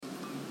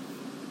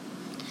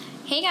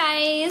Hey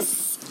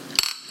guys,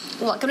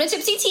 welcome to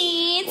Tipsy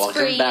Tea. It's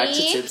Welcome Bree. back to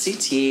Tipsy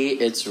Tea.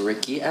 It's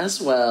Ricky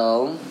as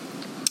well.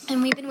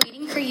 And we've been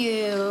waiting for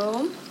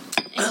you.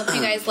 I hope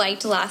you guys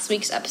liked last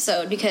week's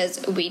episode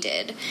because we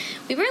did.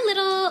 We were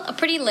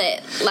pretty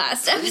lit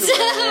last episode.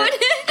 I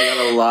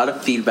got a lot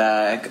of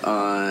feedback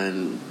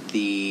on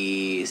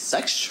the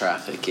sex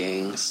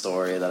trafficking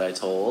story that I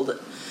told.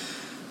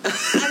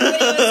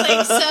 Everybody was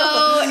like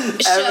so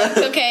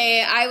shook.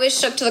 Okay, I was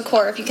shook to the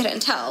core if you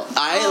couldn't tell.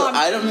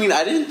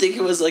 I didn't think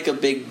it was like a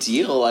big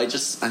deal. I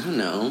don't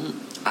know.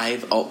 I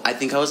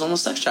think I was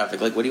almost sex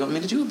trafficked. Like, what do you want me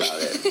to do about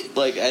it?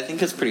 Like, I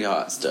think it's pretty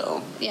hot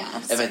still. Yeah,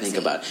 if I think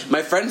about it.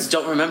 My friends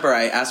don't remember.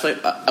 I asked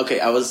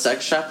I was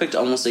sex trafficked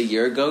almost a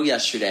year ago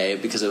yesterday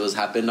because it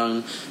happened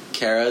on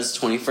Kara's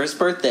 21st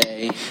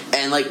birthday,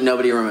 and like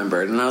nobody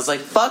remembered. And I was like,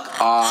 fuck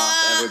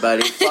off,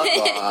 everybody, fuck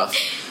off.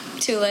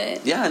 Too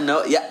lit. Yeah,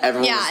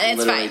 everyone was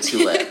literally fine.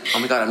 too lit. Oh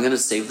my god, I'm gonna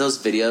save those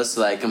videos so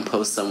that I can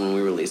post them when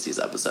we release these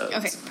episodes.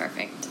 Okay,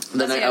 perfect.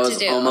 The night I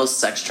was almost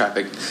sex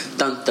trafficked.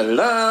 Dun dun dun.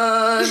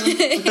 Lo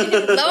and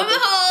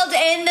behold,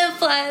 in the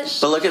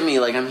flesh. But look at me,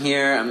 like I'm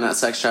here. I'm not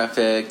sex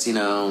trafficked. You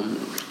know.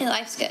 Your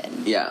life's good.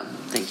 Yeah,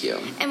 thank you.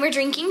 And we're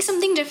drinking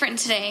something different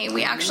today.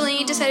 We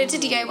actually decided to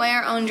DIY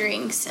our own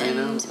drinks,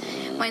 and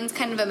mine's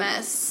kind of a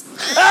mess.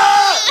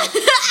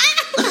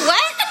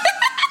 What?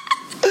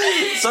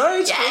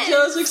 Sorry, I told you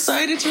I was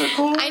excited to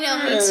record. I know,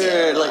 me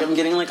too. Like, I'm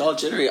getting, like, all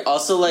jittery.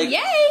 Also, like,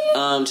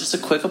 yay! Just a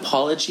quick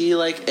apology,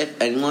 like, if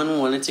anyone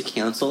wanted to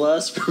cancel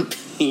us for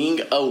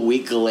being a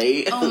week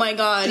late. Oh my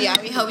god, yeah,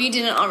 we hope you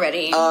didn't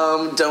already.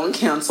 Don't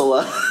cancel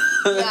us.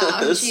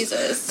 Yeah,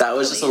 Jesus. That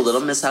was just a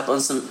little mishap on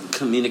some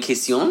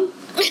communication.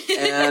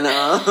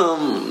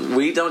 And,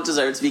 we don't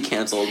deserve to be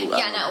canceled.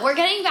 Yeah, no, we're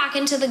getting back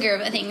into the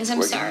groove of things,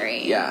 I'm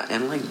sorry. Yeah,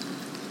 and, like...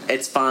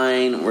 It's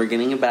fine. We're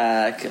getting it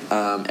back.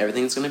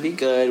 Everything's going to be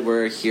good.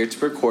 We're here to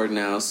record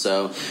now,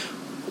 so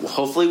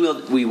hopefully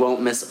we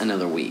won't miss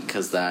another week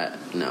because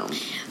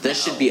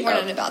this should be we're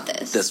up not about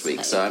this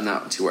week, so I'm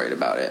not too worried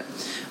about it.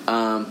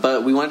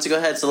 But we wanted to go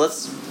ahead, so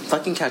let's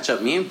fucking catch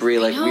up. Me and Brie,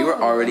 like, we were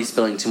already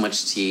spilling too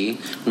much tea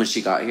when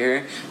she got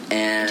here,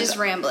 and just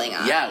rambling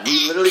on. Yeah,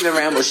 we literally been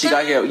rambling. You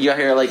got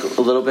here like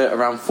a little bit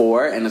around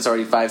 4, and it's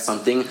already 5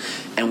 something,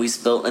 and we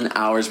spilled an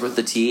hour's worth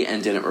of tea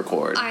and didn't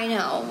record. I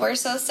know, we're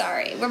so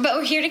sorry. But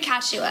we're here to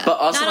catch you up. But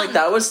also,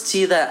 that was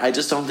tea that I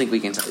just don't think we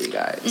can tell you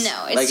guys.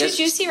 No, it's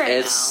too juicy right now.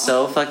 It's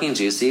so fucking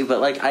juicy,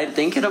 but like I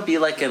think it'll be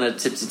like in a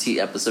Tipsy Tea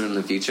episode in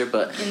the future,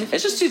 but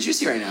it's just too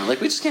juicy right now. Like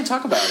we just can't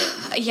talk about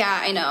it. Yeah,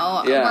 I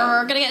know. Yeah.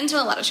 We're gonna get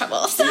into a lot of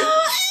trouble. So. Yeah.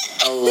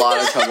 A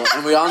lot of trouble.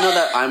 And we all know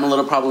that I'm a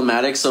little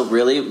problematic, so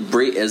really,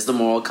 Brie is the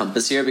moral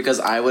compass here because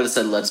I would have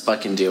said, let's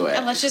fucking do it.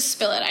 And let's just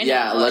spill it. I know.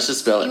 Yeah, let's just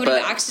spill it. You would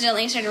have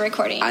accidentally started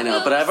recording. I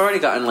know, but I've already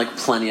gotten, like,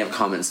 plenty of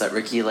comments that,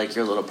 Ricky, like,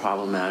 you're a little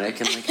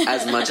problematic. And, like,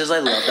 as much as I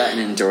love that and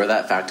endure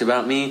that fact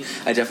about me,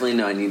 I definitely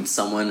know I need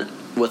someone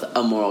with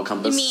a moral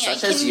compass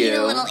such as you. I can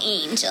be a little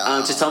angel.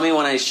 To tell me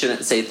when I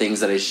shouldn't say things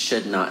that I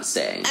should not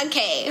say.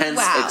 Okay,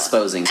 hence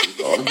exposing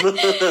people.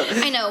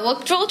 I know.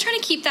 We'll try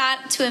to keep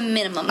that to a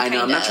minimum. I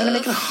know. I'm not trying to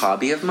make it a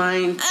hobby of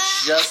mine.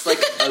 Just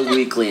like a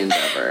weekly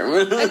endeavor.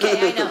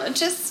 Okay, I know.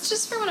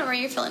 Just for whenever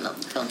you're feeling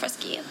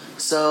frisky.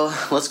 So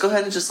let's go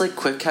ahead and just like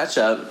quick catch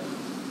up.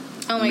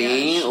 Oh my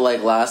gosh.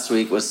 Like last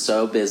week was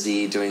so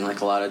busy doing like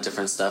a lot of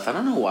different stuff. I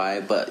don't know why,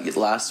 but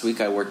last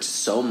week I worked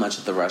so much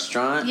at the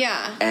restaurant.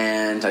 Yeah.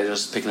 And I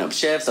was picking up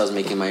shifts. I was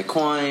making my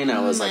coin. I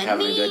was like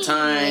having a good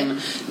time.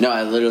 No,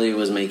 I literally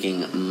was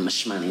making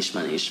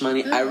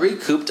shmoney. I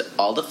recouped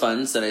all the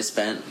funds that I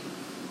spent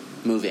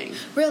moving.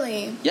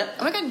 Really? Yep.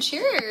 Oh my god,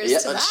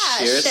 cheers to that.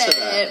 Cheers to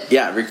that.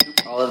 Yeah,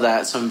 recouped all of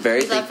that. So I'm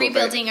very thankful. Love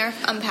rebuilding our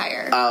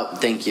empire. Oh,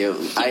 thank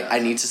you. I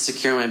need to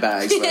secure my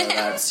bags, whether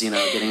that's,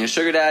 getting a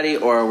sugar daddy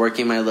or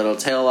working my little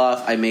tail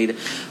off.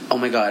 Oh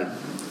my god,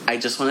 I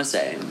just want to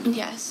say.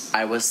 Yes.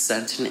 I was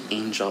sent an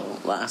angel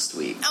last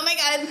week. Oh my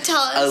god,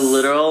 tell us. A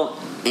literal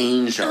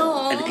angel.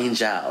 Aww. An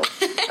angel.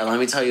 And let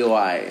me tell you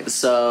why.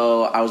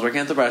 So, I was working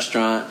at the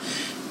restaurant,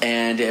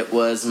 and it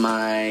was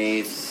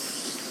my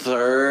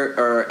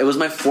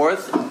my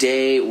 4th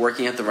day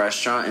working at the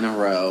restaurant in a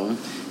row,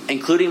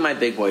 including my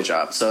big boy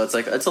job. So it's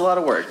a lot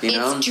of work,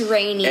 It's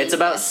draining. It's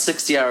about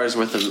 60 hours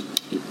worth of,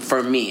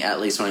 for me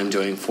at least, when I'm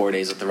doing 4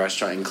 days at the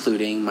restaurant,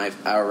 including my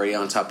already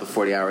on top of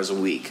 40 hours a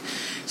week.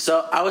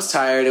 So I was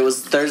tired. It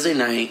was Thursday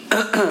night.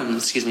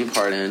 Excuse me,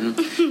 pardon.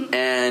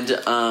 And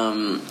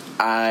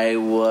I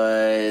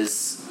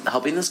was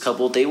helping this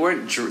couple. They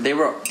weren't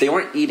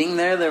eating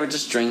there. They were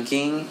just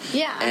drinking.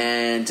 Yeah.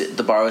 And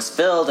the bar was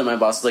filled, and my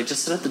boss was like,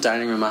 just sit at the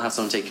dining room. I'll have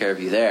someone take care of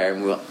you there.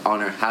 And we were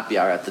on our happy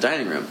hour at the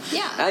dining room.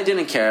 Yeah. And I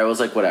didn't care. I was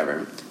like,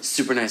 whatever.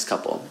 Super nice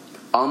couple.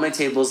 All my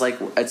tables, like,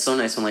 it's so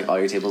nice when, like, all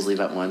your tables leave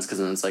at once, because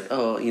then it's like,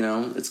 oh,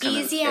 it's kind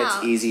of... Easy out.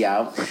 It's easy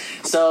out.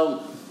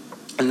 So...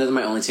 And they're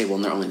my only table,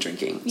 and they're only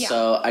drinking. Yeah.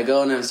 So I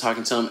go and I'm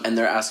talking to them, and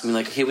they're asking me,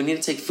 like, hey, we need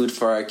to take food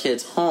for our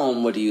kids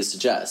home. What do you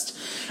suggest?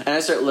 And I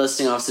start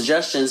listing off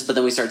suggestions, but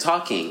then we start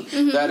talking.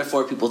 Mm-hmm. They're at a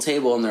 4-people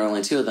table, and there are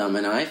only 2 of them,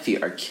 and my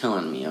feet are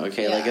killing me,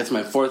 okay? Yeah. Like, it's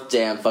my 4th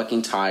day. I'm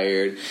fucking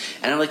tired.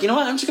 And I'm like, you know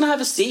what? I'm just going to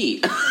have a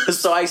seat.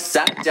 So I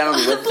sat down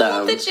with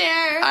them. the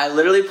chair. I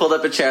literally pulled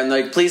up a chair, and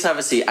they're like, please have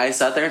a seat. I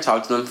sat there and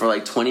talked to them for,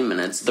 like, 20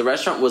 minutes. The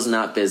restaurant was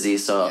not busy,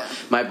 so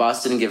my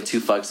boss didn't give 2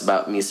 fucks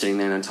about me sitting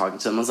there and talking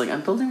to them. I was like,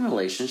 I'm building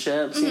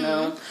relationships, you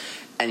know?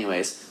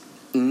 Anyways,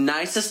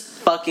 nicest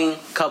fucking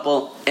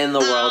couple in the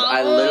world.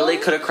 I literally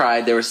could have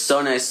cried. They were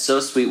so nice, so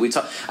sweet.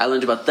 I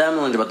learned about them.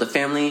 I learned about the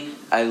family.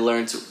 I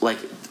learned, like,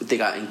 they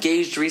got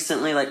engaged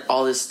recently, like,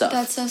 all this stuff.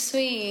 That's so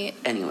sweet.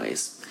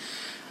 Anyways,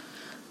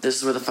 this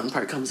is where the fun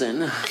part comes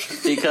in.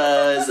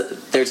 Because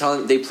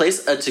they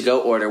place a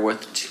to-go order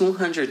worth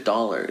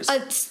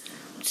 $200.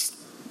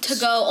 To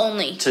go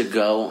only. To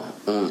go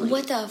only.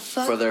 What the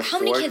fuck? For their How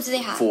many kids do they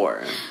have?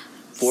 4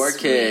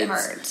 kids.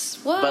 Sweethearts.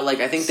 What? But, like,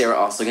 I think they were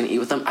also gonna eat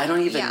with them. I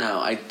don't even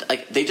know.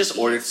 They just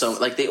ordered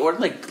they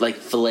ordered like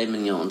filet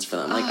mignons for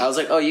them. Like, I was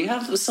like, oh, you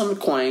have some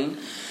coin.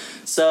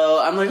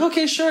 So I'm like,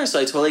 okay, sure. So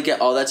I totally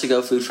get all that to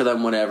go food for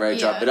them, whatever. I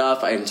drop it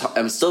off.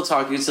 I'm still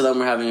talking to them.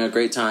 We're having a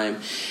great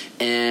time.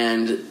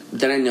 And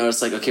then I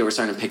noticed, like, okay, we're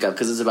starting to pick up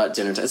because it's about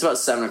dinner time. It's about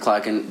 7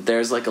 o'clock, and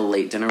there's, like, a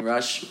late dinner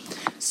rush.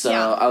 So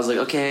I was like,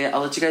 okay,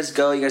 I'll let you guys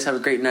go. You guys have a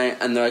great night.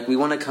 And they're like, we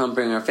want to come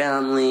bring our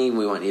family.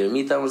 We want you to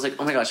meet them. I was like,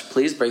 oh, my gosh,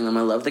 please bring them.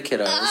 I love the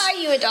kiddos. Are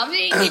you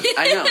adopting?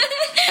 I know.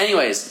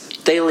 Anyways,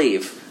 they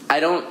leave.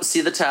 I don't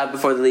see the tab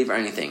before they leave or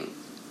anything.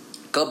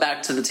 Go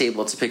back to the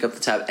table to pick up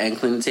the tab and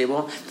clean the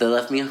table. They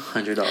left me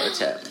 $100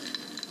 tip.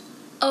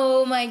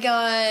 Oh my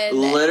god.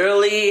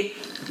 Literally,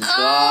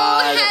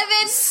 God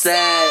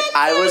said.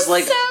 I was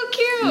like, so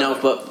cute.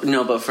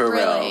 No, but for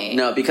real.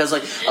 No, because,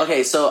 like,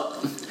 okay, so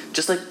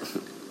just, like,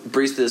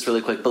 breeze through this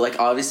really quick, but, like,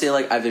 obviously,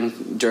 like, I've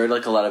endured,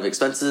 like, a lot of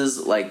expenses,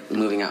 like,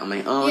 moving out on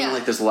my own.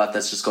 Like, there's a lot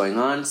that's just going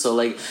on. So,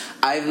 like,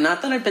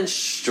 not that I've been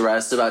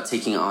stressed about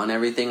taking on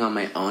everything on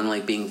my own,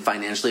 like, being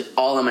financially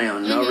all on my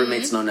own. No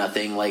roommates, no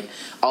nothing. Like,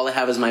 all I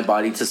have is my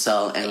body to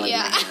sell and, like, my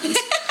hands.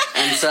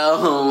 And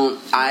so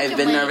I've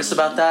been nervous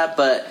about that,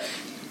 but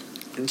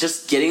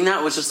just getting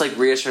that was just, like,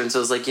 reassurance. I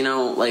was like, you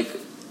know, like,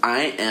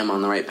 I am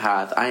on the right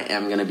path. I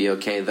am going to be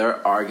okay.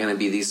 There are going to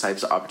be these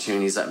types of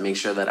opportunities that make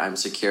sure that I'm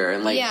secure.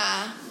 And, like,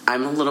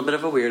 I'm a little bit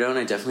of a weirdo, and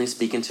I definitely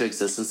speak into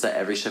existence that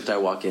every shift I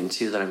walk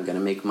into that I'm going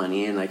to make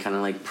money, and I kind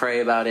of, like,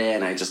 pray about it,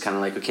 and I just kind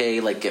of, like, okay,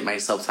 like, get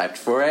myself hyped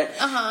for it.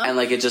 And,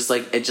 like, it just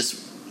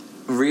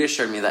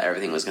reassured me that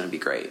everything was going to be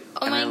great.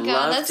 Oh and my I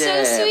god, loved that's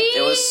it. so sweet.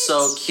 It was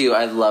so cute.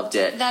 I loved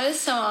it. That is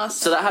so awesome.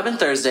 So that happened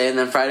Thursday, and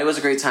then Friday was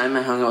a great time.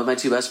 I hung out with my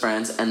 2 best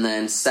friends, and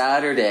then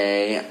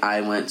Saturday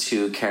I went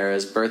to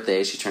Kara's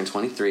birthday. She turned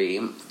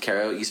 23.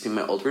 Kara used to be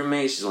my old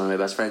roommate. She's one of my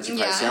best friends. You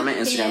can probably see her on my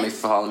Instagram. If you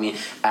follow me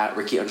at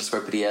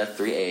Ricky_Padilla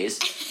 3 A's.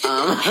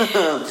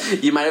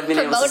 You might have been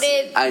able to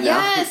see, I know.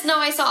 Yes, no,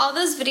 I saw all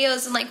those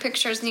videos and, like,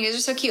 pictures, and you guys are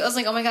so cute. I was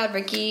like, oh my god,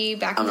 Ricky,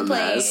 back in the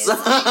place.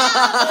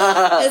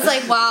 It's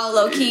like, wow,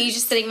 low key,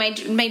 just sitting my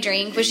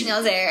drink, wishing I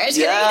was there.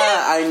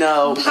 I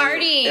know.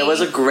 Party. It was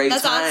a great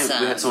time.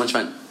 Awesome. We had so much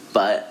fun.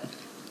 But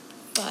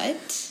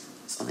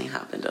something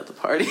happened at the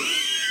party.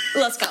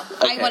 Let's go.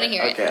 I want to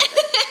hear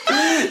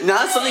it.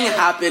 Not something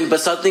happened,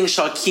 but something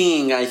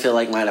shocking, I feel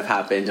like, might have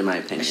happened, in my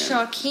opinion.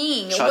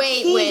 Shocking.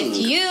 Wait, with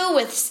you,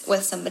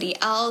 with somebody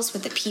else,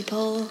 with the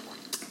people?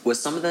 With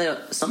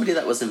somebody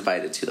that was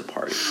invited to the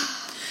party.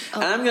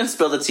 And I'm going to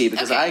spill the tea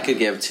because I could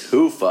give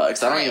 2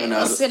 fucks. I don't even know.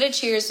 Let's get a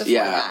cheers before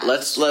that.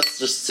 Let's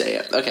just say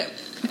it. Okay.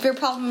 If you're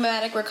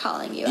problematic, we're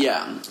calling you.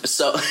 Yeah.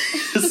 So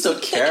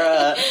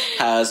Kara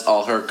has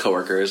all her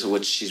coworkers,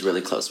 which she's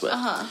really close with.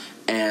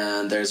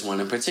 And there's one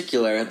in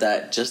particular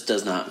that just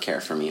does not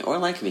care for me or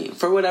like me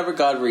for whatever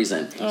god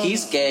reason.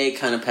 He's gay,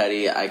 kind of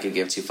petty. I could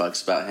give 2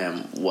 fucks about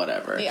him,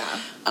 whatever. Yeah.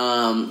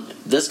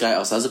 This guy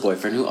also has a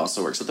boyfriend who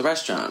also works at the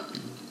restaurant.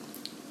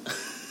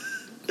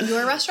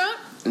 Your restaurant?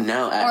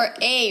 No, or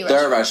a restaurant.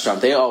 They're a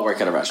restaurant. They all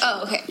work at a restaurant.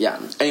 Oh, okay. Yeah.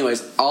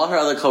 Anyways, all her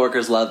other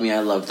coworkers loved me. I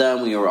loved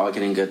them. We were all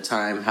having a good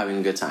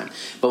time.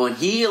 But when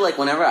he, like,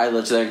 whenever I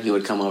lived there and he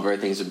would come over,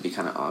 things would be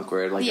kind of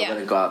awkward. Like, I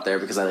wouldn't go out there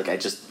because I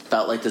just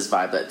felt like this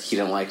vibe that he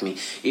didn't like me.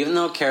 Even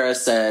though Kara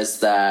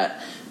says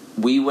that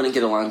we wouldn't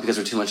get along because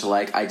we're too much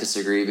alike, I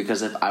disagree,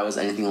 because if I was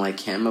anything like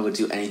him, I would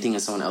do anything in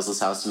someone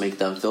else's house to make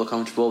them feel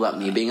comfortable about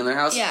me being in their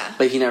house. Yeah.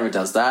 But he never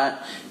does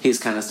that. He's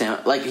kind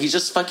of he's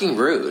just fucking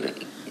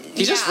rude.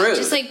 He's just rude.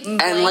 Just, like,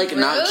 and, like, rude?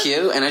 Not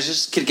cute, and I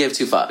just could give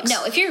 2 fucks.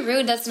 No, if you're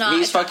rude, that's not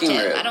He's attractive.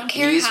 fucking rude. I don't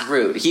care. He's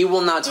rude. He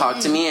will not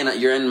talk to me,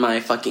 and you're in my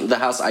the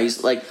house I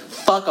used, like,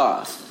 fuck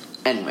off.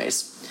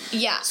 Anyways.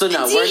 Yeah. So,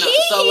 no, we're not,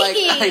 so, like,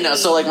 I know,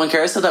 so, like, when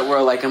Kara said that,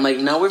 we're like, I'm like,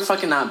 no, we're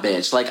fucking not,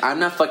 bitch. Like, I'm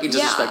not fucking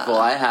disrespectful.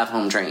 I have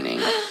home training.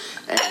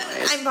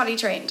 Anyways. I'm potty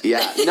trained.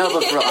 Yeah. No,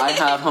 but for real, I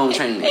have home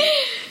training.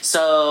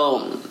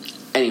 So,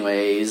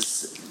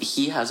 anyways,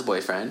 he has a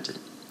boyfriend.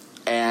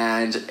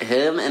 And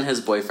him and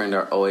his boyfriend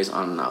are always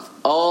on and off.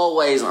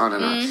 Always on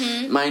and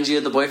off. Mind you,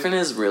 the boyfriend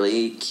is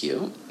really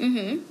cute.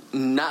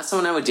 Not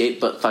someone I would date,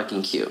 but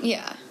fucking cute.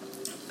 Yeah.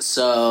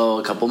 So,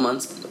 a couple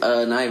months,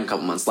 not even a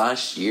couple months,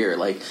 last year,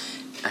 like,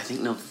 I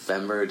think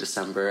November,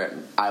 December,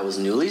 I was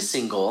newly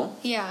single.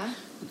 Yeah.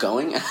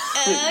 Going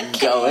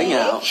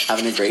out,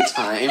 having a great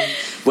time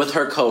with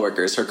her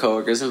coworkers. Her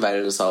coworkers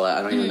invited us all out.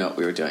 I don't even know what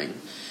we were doing.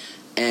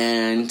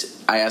 And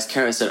I asked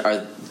Kara, I said,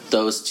 are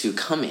those two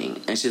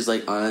coming? And she's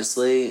like,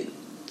 honestly,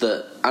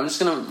 I'm just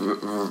going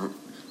to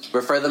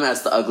refer them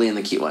as the ugly and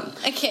the cute one.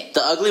 Okay.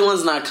 The ugly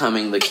one's not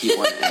coming, the cute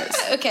one is.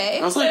 Okay.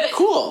 And I was like,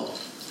 cool.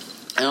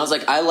 And I was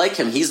like, I like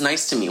him. He's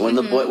nice to me. When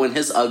when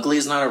his ugly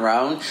is not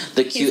around,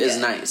 the cute is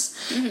nice.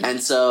 And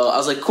so I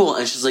was like, cool.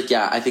 And she's like,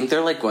 yeah, I think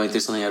they're like going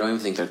through something. I don't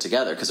even think they're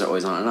together because they're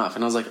always on and off.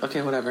 And I was like,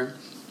 okay, whatever.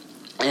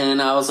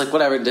 And I was like,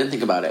 whatever. Didn't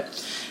think about it.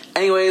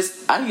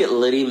 Anyways, I get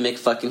Liddy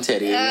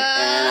McFucking-titty, and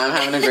I'm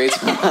having a great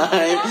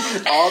time.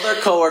 All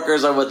their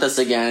coworkers are with us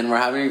again. We're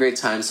having a great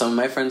time. Some of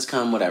my friends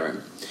come,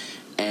 whatever.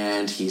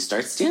 And he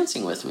starts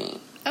dancing with me.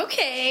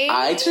 Okay.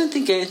 I didn't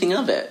think anything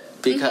of it.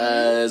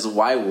 Because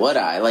why would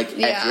I? Like,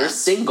 if you're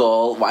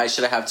single, why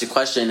should I have to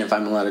question if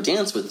I'm allowed to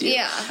dance with you?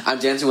 Yeah. I'm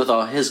dancing with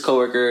all his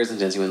coworkers and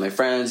dancing with my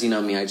friends. You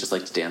know me, I just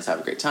like to dance,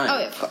 have a great time. Oh,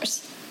 yeah, of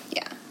course.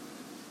 Yeah.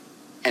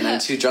 And I'm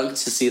too drunk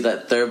to see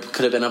that there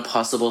could have been a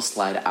possible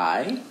slide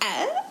eye.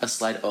 A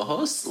slide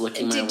ojos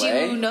looking my way.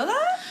 Did you know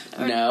that?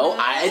 No,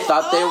 I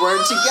thought they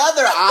weren't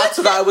together. That's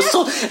what I was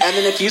told. And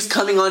then if he's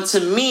coming on to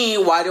me,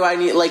 why do I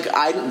need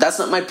that's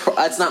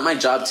not my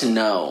job to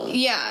know.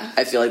 Yeah.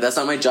 I feel like that's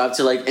not my job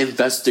to like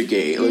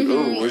investigate. Like,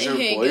 oh, where's your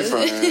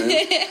boyfriend?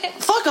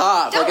 Fuck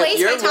off. Don't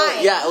waste my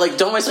time. Yeah, like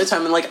don't waste my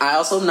time. And like I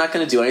also am not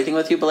gonna do anything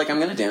with you, but like I'm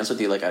gonna dance with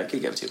you. Like I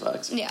could give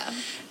 $2. Yeah.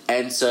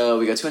 And so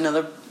we go to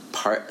another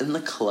part in the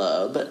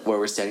club where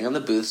we're standing on the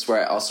booths where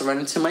I also run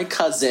into my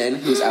cousin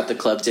who's at the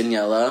club,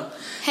 Daniela.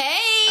 Hey!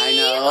 I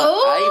know.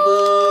 Ooh. Hi,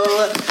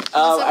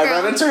 boo. I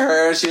ran into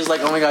her. She was like,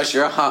 oh my gosh,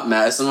 you're a hot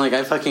mess. I'm like,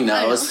 I fucking know.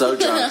 I was so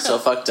drunk, so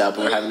fucked up,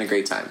 and we're having a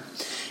great time.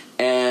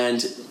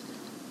 And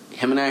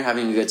him and I are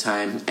having a good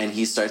time, and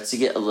he starts to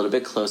get a little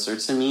bit closer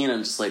to me, and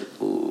I'm just like,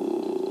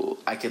 ooh.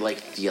 I could like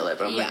feel it,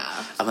 but I'm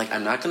like,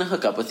 I'm not gonna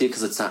hook up with you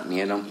because it's not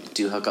me. I don't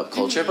do hookup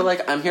culture, but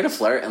like I'm here to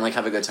flirt and like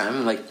have a good time.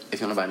 And like if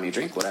you want to buy me a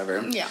drink,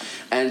 whatever. Yeah.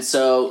 And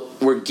so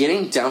we're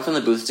getting down from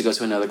the booth to go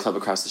to another club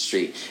across the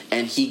street,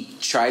 and he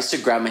tries to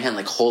grab my hand,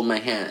 like hold my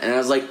hand, and I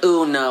was like,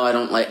 ooh, no, I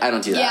don't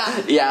do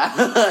that. Yeah.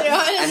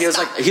 And he was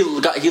like, he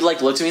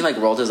like looked at me, like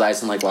rolled his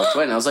eyes and like walked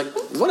away, and I was like,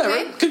 whatever.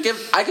 Okay.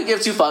 I could give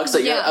 $2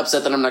 that you're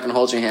upset that I'm not gonna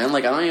hold your hand.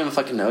 Like I don't even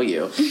fucking know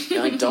you.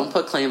 You're like, don't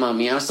put claim on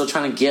me. I'm still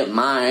trying to get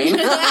mine.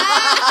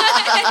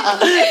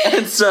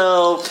 And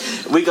so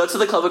we go to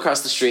the club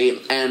across the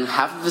street, and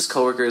half of his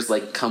coworkers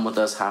like come with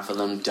us, half of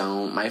them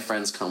don't. My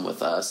friends come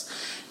with us,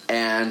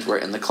 and we're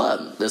in the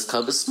club. This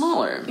club is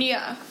smaller.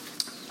 Yeah.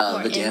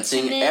 The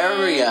dancing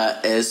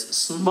area is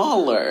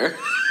smaller.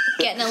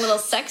 Getting a little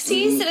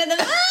sexy.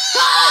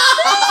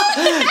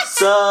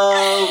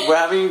 So we're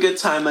having a good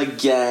time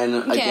again.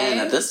 Okay. Again,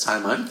 at this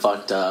time I'm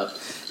fucked up.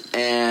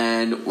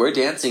 And we're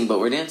dancing, but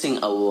we're dancing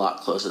a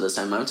lot closer this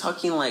time. I'm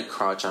talking like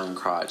crotch on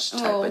crotch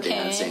type of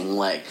dancing,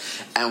 like,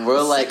 and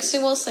we're like,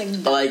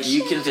 like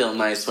you can feel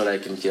my sweat, I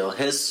can feel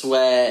his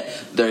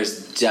sweat.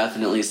 There's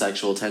definitely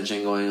sexual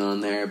tension going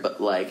on there, but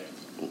like,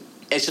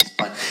 it's just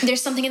fun.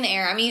 There's something in the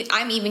air. I mean,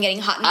 I'm even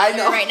getting hot in the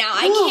air right now.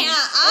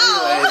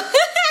 I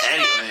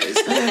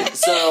can't. Anyways,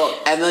 so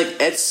and like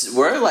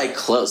we're like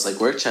close, like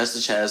we're chest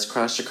to chest,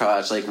 crotch to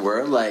crotch, like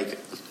we're like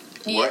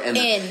we're in.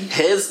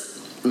 His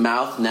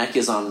mouth neck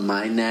is on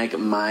my neck,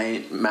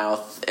 my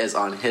mouth is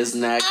on his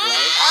neck.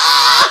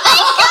 I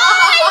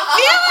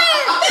feel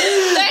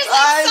it. There's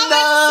like so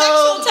much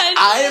sexual tension.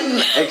 I'm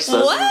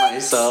exposing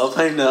myself.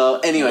 I know.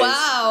 Anyways,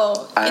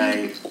 wow.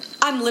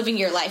 I'm living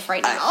your life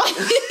right now.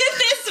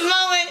 This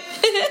moment.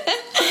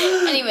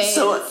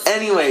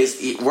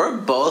 Anyways, we're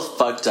both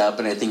fucked up,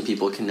 and I think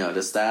people can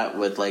notice that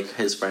with like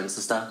his friends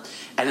and stuff.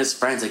 And his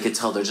friends, I could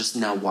tell they're just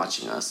now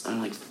watching us.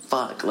 I'm like,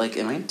 fuck, like,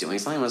 am I doing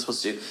something I'm not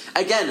supposed to do?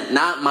 Again,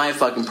 not my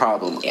fucking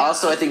problem. Yeah.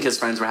 Also, I think his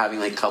friends were having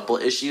like couple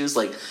issues,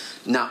 like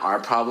not our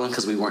problem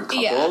because we weren't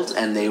coupled,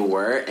 and they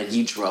were, and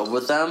he drove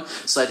with them.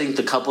 So I think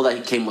the couple that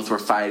he came with were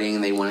fighting,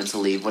 and they wanted to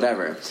leave,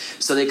 whatever.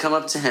 So they come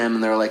up to him,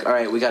 and they were like, all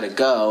right, we gotta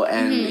go.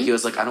 And he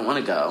was like, I don't want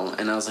to go.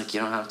 And I was like, you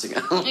don't have to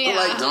go. Yeah,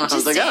 like, don't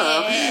have to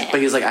go. But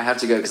he was like, I have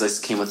to go because I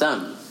came with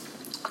them.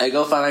 I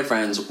go find my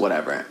friends,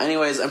 whatever.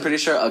 Anyways, I'm pretty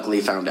sure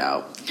Ugly found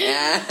out.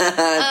 And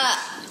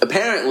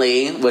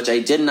apparently, which I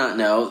did not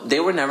know, they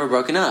were never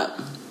broken up.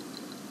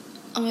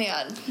 Oh my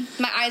god.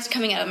 My eyes are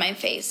coming out of my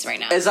face right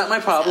now. Is that my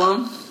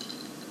problem? So.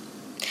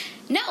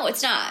 No,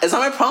 it's not. It's not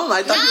my problem.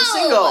 I thought you were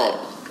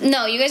single.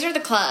 No, you guys are at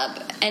the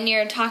club, and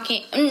you're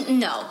talking...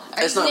 No.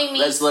 It's not.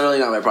 That's literally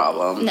not my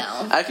problem.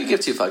 No. I could give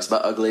 $2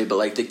 about Ugly, but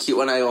like the cute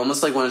one, I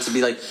almost like wanted to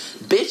be like,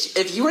 bitch,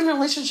 if you were in a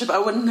relationship, I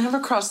would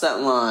never cross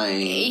that line.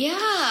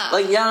 Yeah.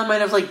 Like, yeah, I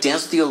might have like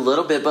danced with you a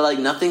little bit, but like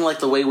nothing like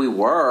the way we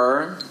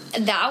were.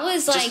 That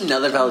was like just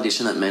another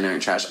validation that men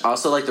aren't trash.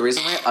 Also, like the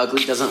reason why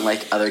Ugly doesn't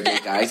like other gay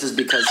guys is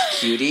because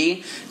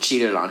Cutie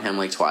cheated on him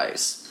like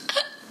twice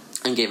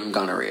and gave him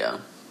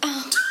gonorrhea.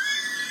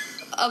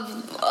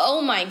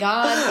 Oh my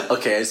god.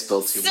 Okay, I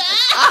spilled too much.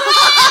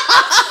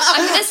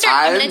 I'm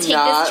gonna take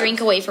this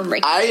drink away from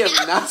Ricky. I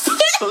am not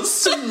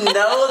supposed to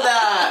know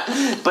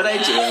that, but I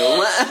do.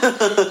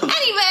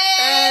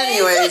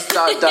 Anyways, ...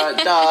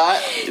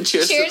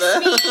 Cheers to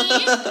that.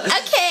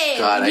 Okay.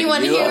 God, you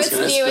want to hear what's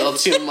news? Spill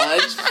too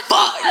much.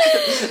 Fuck.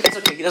 It's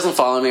okay. He doesn't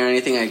follow me or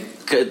anything.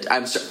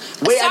 I'm sure.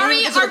 Wait, I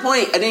didn't get to the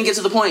point. I didn't get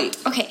to the point.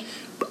 Okay.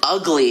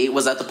 Ugly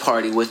was at the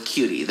party with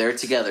Cutie. They're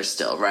together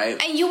still,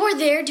 right? And you were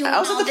there doing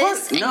all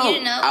this? No, and you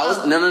didn't know? I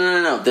was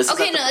no. This is at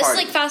the party. This is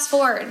like fast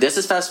forward. This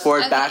is fast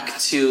forward back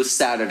to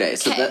Saturday.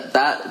 So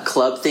that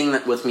club thing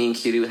that with me and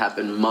Cutie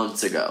happened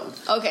months ago.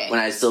 Okay. When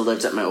I still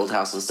lived at my old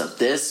house and stuff.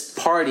 This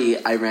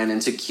party, I ran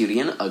into Cutie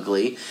and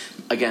Ugly.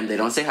 Again, they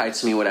don't say hi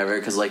to me, whatever,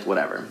 because like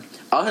whatever.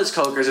 All his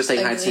coworkers are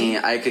saying hi to me.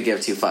 I could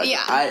give two fucks.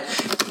 Yeah.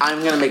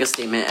 I'm gonna make a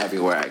statement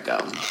everywhere I go.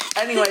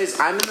 Anyways,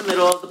 I'm in the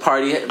middle of the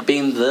party,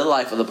 being the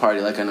life of the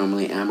party like I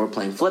normally am. We're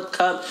playing flip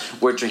cup.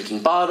 We're drinking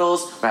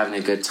bottles. We're having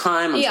a good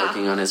time. I'm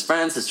twerking on his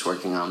friends. He's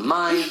twerking on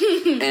mine.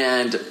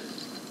 And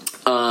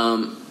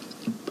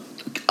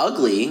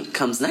Ugly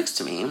comes next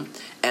to me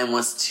and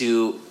wants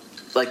to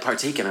like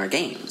partake in our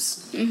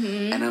games.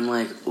 Mm-hmm. And I'm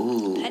like,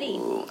 ooh, Petty.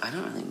 I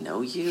don't really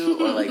know you.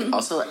 Or like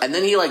also, and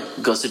then he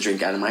like goes to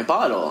drink out of my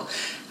bottle.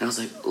 And I was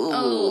like,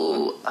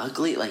 ooh,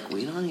 Ugly, like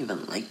we don't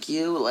even like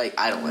you. Like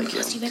I don't like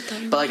you.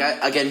 But like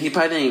again, he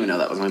probably didn't even know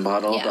that was my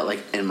bottle. Yeah. But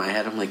like in my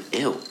head, I'm like,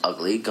 ew,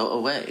 Ugly, go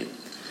away.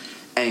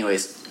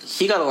 Anyways,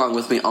 he got along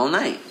with me all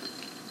night.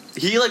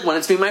 He like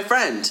wanted to be my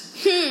friend.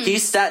 He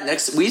sat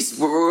next. We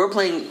were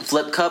playing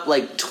flip cup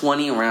like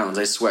 20 rounds.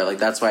 I swear, like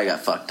that's why I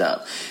got fucked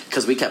up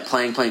because we kept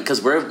playing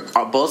because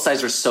both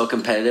sides were so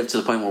competitive to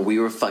the point where we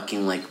were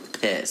fucking like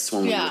pissed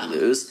when we would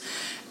lose.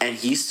 And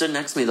he stood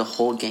next to me the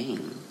whole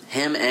game.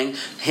 Him.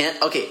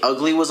 Okay,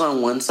 Ugly was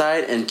on one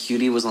side and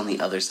Cutie was on the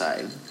other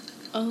side.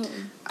 Oh,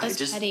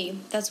 that's petty.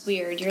 That's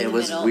weird. You're in the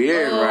middle. It was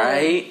weird,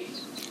 right?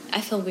 I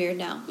feel weird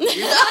now. But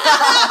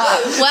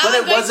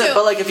it wasn't.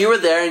 But like, if you were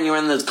there and you were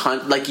in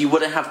the like, you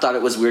wouldn't have thought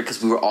it was weird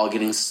because we were all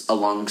getting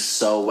along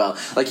so well.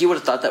 Like, you would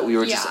have thought that we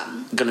were just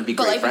gonna be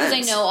great friends. But like,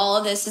 because I know all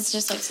of this, it's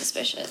just like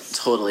suspicious.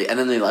 Totally. And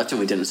then they left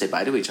and we didn't say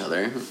bye to each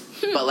other.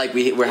 But like,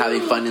 we were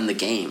having fun in the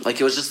game.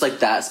 Like, it was just like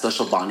that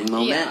special bonding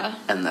moment,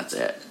 and that's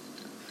it.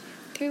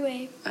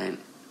 Three-way.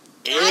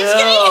 Ew!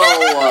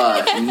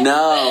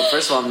 No.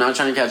 First of all, I'm not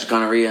trying to catch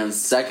gonorrhea, and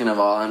second of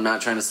all, I'm not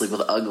trying to sleep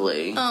with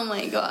Ugly. Oh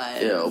my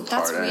god. Ew,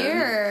 that's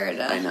weird.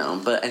 I know.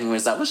 But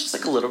anyways, that was just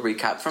like a little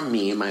recap from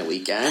me and my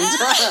weekend.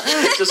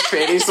 Just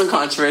creating some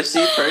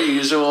controversy per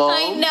usual.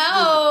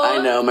 I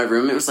know. My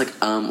roommate was like,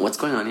 what's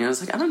going on here? I was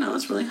like, I don't know.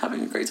 It's really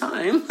having a great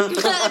time.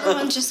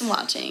 Everyone's just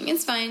watching.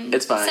 It's fine.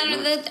 Center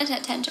the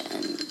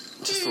attention.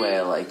 Just the way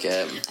I like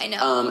it. I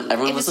know.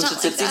 Everyone listens to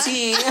Tipsy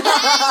Tea. Me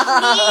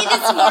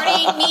this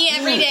morning. Me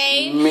every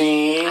day.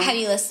 Me. Have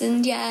you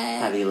listened yet?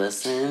 Have you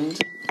listened?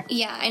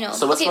 Yeah, I know.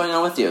 So what's going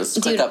on with you? Just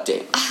a quick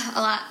update.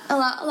 A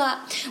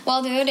lot.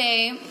 Well, the other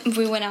day,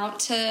 we went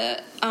out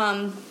to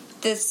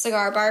this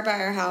cigar bar by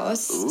our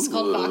house. Ooh. It's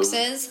called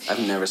Boxes.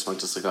 I've never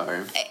smoked a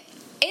cigar.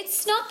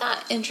 It's not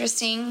that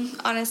interesting,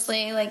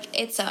 honestly. Like,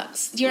 it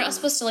sucks. You're not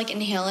supposed to, like,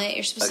 inhale it.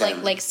 You're supposed to,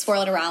 like,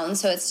 swirl it around,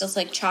 so it's just,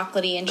 like,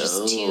 chocolatey and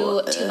just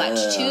too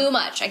much. Too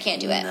much. I can't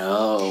do it.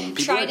 No.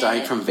 People are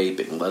dying from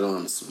vaping, let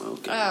alone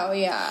smoking. Oh,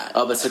 yeah.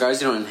 Oh, but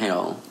cigars you don't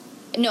inhale.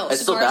 No,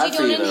 it's still bad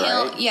for you,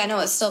 though, right? Yeah, no,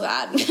 it's still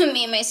bad.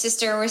 Me and my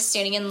sister were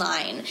standing in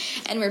line,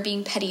 and we're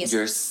being petty as fuck.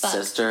 Your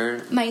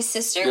sister? My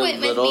sister went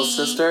with me. Your little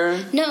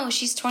sister? No,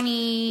 she's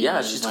 20.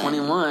 Yeah, she's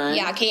 21.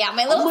 Yeah, okay, yeah,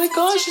 my little sister.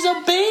 Oh my gosh, she's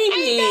a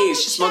baby!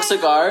 She smokes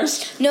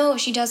cigars? No,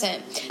 she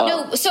doesn't. Oh.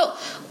 No, so...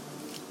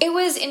 It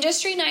was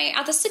industry night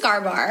at the cigar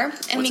bar,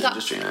 and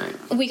industry night?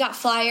 We got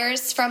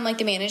flyers from like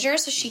the manager.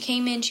 So she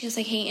came in. She was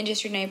like, "Hey,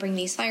 industry night, bring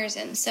these flyers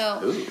in."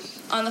 So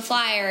on the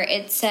flyer,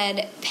 it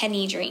said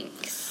penny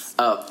drinks.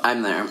 Oh,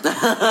 I'm there. Right.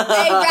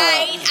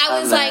 I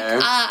was like,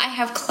 I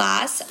have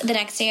class the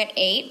next day at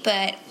 8,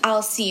 but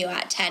I'll see you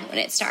at 10 when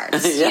it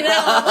starts. Yeah. You know,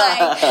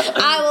 like,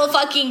 I will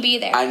fucking be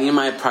there. I need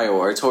my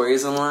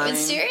prioritories in line. But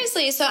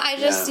seriously, so I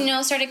just,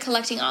 started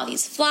collecting all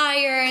these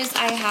flyers.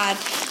 I had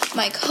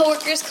my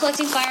coworkers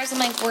collecting flyers. I'm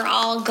like, we're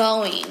all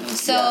going.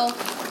 So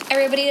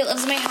everybody that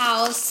lives in my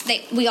house,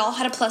 we all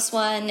had a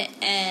 +1.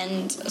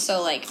 And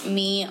so, like,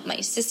 me,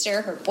 my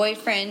sister, her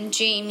boyfriend,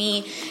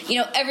 Jamie,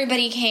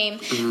 everybody came.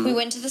 Mm-hmm. We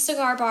went to the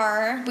cigar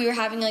bar. We were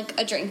having like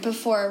a drink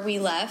before we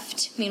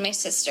left. Me and my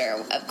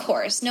sister, of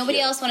course.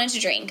 Nobody else wanted to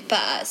drink but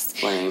us.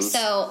 Flames.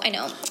 So I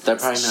know. They're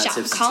probably not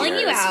tipsy. Calling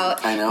you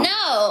out. I know.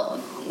 No,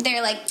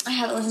 they're like, I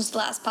haven't listened to the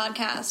last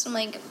podcast. I'm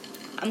like,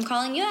 I'm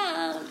calling you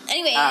out.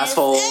 Anyways,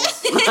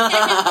 assholes.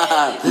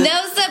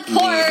 No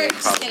support.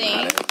 Just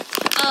kidding.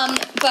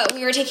 But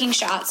we were taking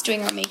shots,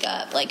 doing our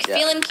makeup, like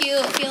feeling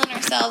cute, feeling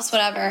ourselves,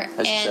 whatever.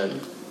 As you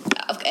should.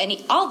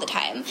 all the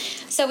time.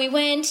 So we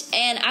went,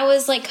 and I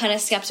was like kind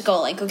of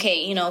skeptical, like,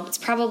 okay, you know, it's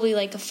probably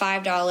like a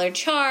 $5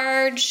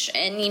 charge,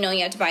 and you know,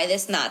 you have to buy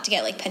this and that to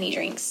get like penny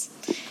drinks.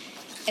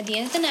 At the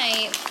end of the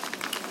night,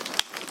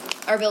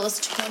 our bill was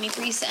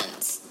 23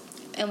 cents.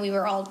 And we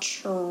were all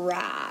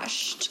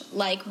trashed.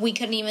 Like, we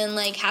couldn't even,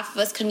 like, half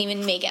of us couldn't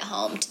even make it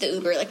home to the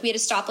Uber. Like, we had to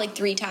stop, like,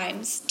 2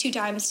 times to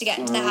get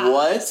into the house.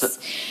 What?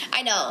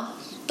 I know.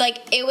 Like,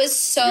 it was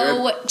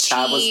so cheap.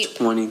 That was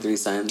 23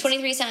 cents?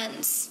 23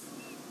 cents.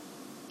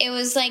 It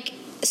was, like,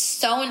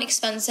 so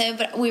inexpensive,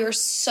 but we were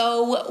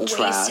so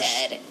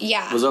wasted.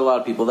 Yeah. Was there a lot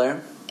of people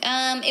there?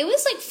 It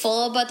was, like,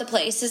 full, but the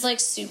place is, like,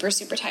 super,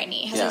 super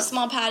tiny. It has a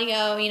small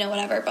patio, you know,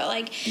 whatever, but,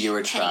 like... You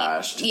were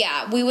trashed.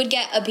 Yeah, we would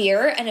get a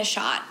beer and a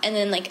shot, and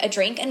then, like, a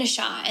drink and a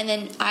shot, and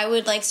then I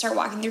would, like, start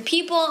walking through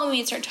people, and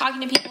we'd start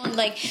talking to people, and,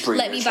 like,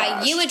 let me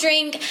buy you a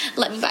drink,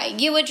 let me buy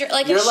you a drink,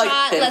 like, You're a like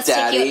shot, Pimp let's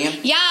Daddy. take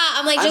you... Yeah,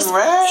 I'm, like, just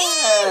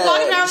rich.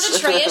 walking around with a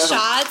tray of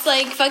shots,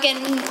 like,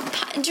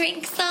 fucking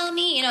drinks on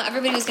me, you know,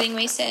 everybody was getting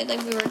wasted,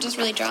 like, we were just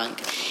really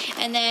drunk,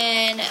 and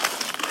then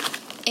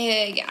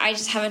I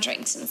just haven't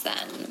drank since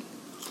then.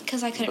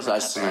 Because I couldn't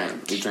Besides recover.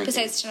 tonight.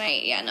 Besides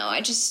tonight, yeah, no.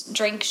 I just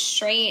drank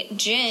straight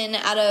gin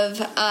out of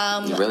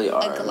you really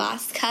are. a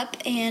glass cup.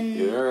 And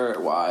you're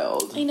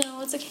wild. I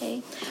know, it's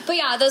okay. But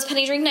yeah, those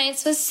penny drink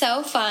nights was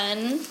so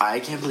fun. I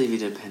can't believe you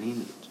did penny.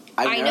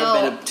 I've never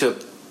know. been to...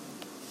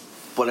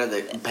 What are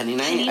they? Penny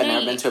night? I've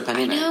never been to a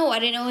penny night. No, I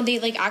didn't know they,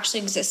 like, actually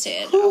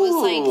existed. Ooh. I was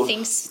like,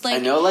 thanks, like... I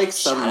know, like,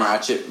 some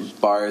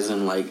ratchet bars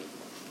and, like,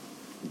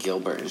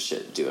 Gilbert and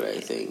shit do it, I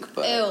think.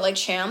 But ew, like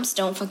Champs,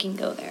 don't fucking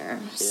go there.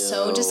 Ew,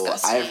 so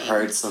disgusting. I've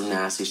heard some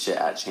nasty shit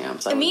at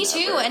Champs. Me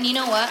too, and you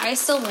know what? I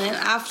still went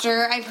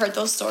after I've heard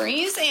those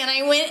stories, and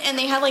I went and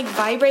they had like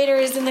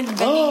vibrators in the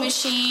vending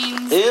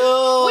machines.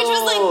 Ew. Which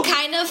was like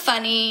kind of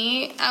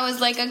funny. I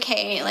was like,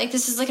 okay, like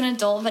this is like an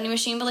adult vending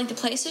machine, but like the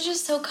place is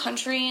just so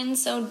country and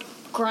so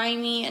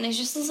grimy, and it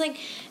just was like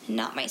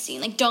not my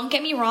scene. Like, don't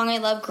get me wrong, I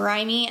love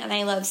grimy and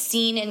I love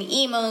scene and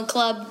emo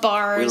club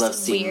bars. We love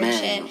scene weird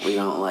men. shit. We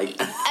don't like.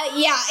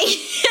 Yeah.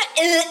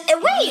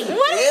 Wait,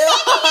 what?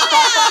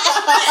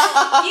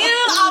 You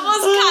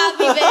almost caught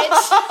me,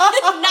 bitch.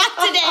 Not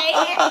today.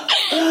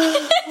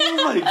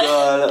 Oh my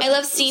god. I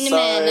love scene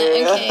men.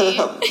 Okay.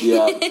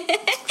 Yeah.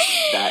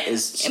 That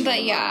is too But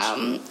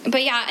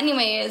much. yeah,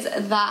 anyways,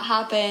 that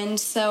happened,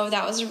 so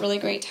that was a really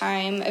great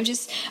time.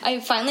 I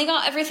finally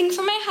got everything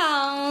for my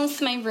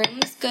house. My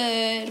room's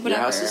good, whatever. Your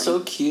house is so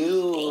cute.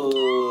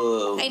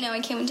 I know, I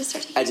can't wait to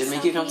start taking I did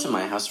make you come selfies. to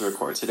my house to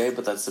record today,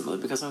 but that's simply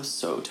because I was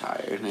so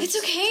tired. And It's I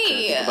okay. couldn't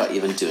think about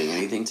even doing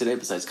anything today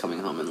besides coming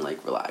home and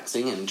like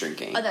relaxing and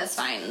drinking. Oh, that's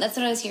fine. That's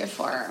what I was here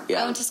for.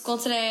 Yeah. I went to school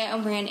today. I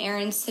ran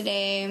errands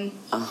today.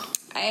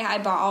 I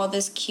bought all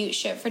this cute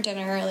shit for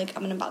dinner. Like,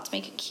 I'm about to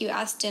make a cute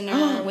ass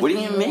dinner with What are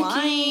you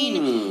wine,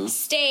 making?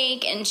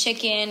 steak and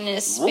chicken and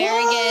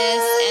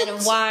asparagus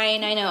and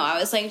wine. I know. I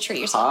was like, treat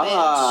yourself, bitch.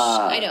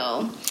 I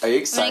know. Are you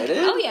excited?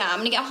 Oh yeah, I'm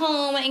gonna get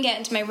home and get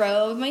into my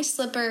robe, my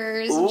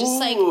slippers, and just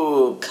like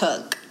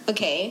cook.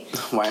 Okay.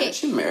 Why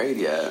aren't you married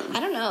yet?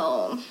 I don't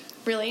know.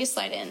 Really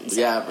slide in. So.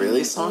 Yeah,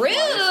 really. So rude.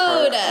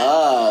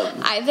 Up.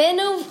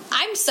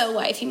 I'm so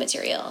wifey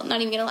material.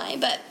 Not even gonna lie,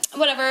 but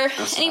whatever.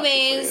 That's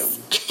Anyways,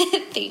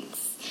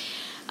 thanks.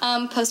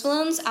 Post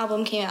Malone's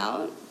album came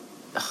out.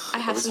 I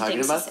have some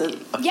things to say.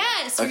 Okay.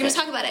 Yes, we're gonna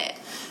talk about it.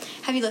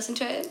 Have you listened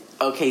to it?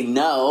 Okay,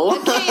 no.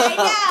 Okay, I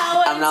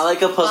know. I'm not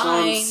like a Post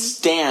Malone fine.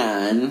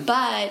 stan.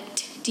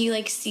 But do you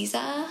like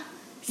SZA?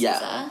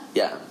 Yeah.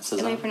 Yeah. SZA.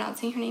 Am I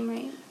pronouncing her name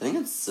right? I think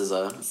it's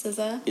SZA.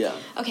 SZA? Yeah.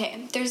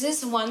 Okay, there's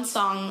this one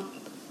song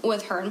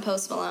with her and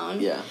Post Malone.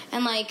 Yeah.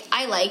 And, like,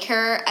 I like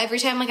her. Every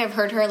time, like, I've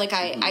heard her, like,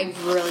 I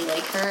really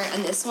like her.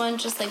 And this one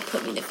just, like,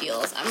 put me to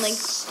feels. I'm, like,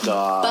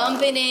 Stop.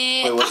 bumping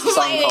it. Wait, what's the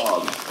song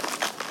called?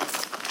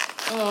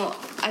 Oh,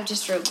 I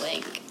just drew a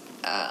blank.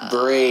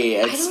 Brie,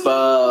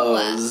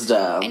 Exposed.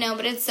 I know,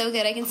 but it's so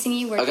good. I can sing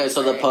you words. Okay,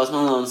 so the Post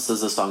Malone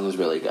SZA song is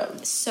really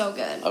good. So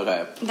good.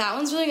 Okay. That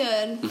one's really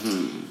good.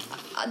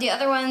 Mm-hmm. The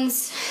other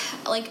ones,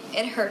 like,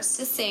 it hurts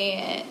to say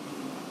it.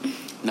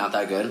 Not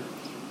that good?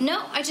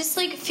 No, I just,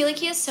 like, feel like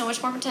he has so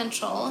much more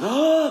potential.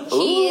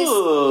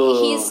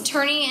 Ooh. He's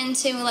turning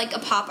into, like, a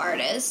pop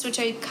artist, which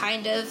I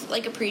kind of,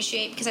 like,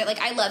 appreciate because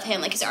I love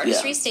him. Like, his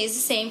artistry stays the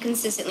same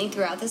consistently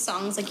throughout the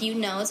songs. Like, you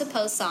know it's a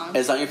Post song.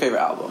 It's not your favorite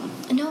album?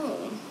 No.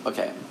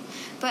 Okay.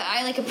 But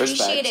I, like,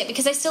 appreciate it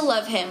because I still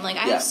love him. Like,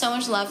 I have so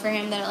much love for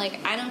him that, like,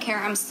 I don't care.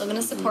 I'm still going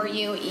to support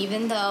you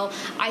even though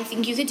I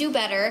think you could do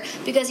better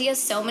because he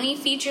has so many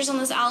features on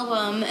this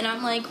album. And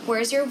I'm like,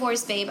 where's your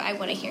voice, babe? I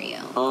want to hear you.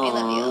 I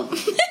love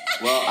you.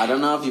 Well, I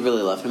don't know if you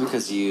really love him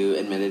because you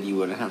admitted you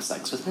wouldn't have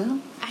sex with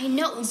him. I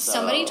know. So,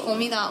 somebody told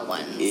me that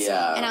once.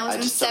 Yeah. And I was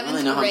in just 7th don't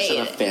really know grade. how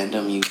much of a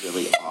fandom you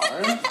really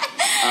are.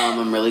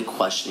 I'm really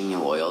questioning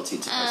your loyalty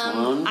to Post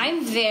Malone.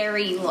 I'm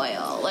very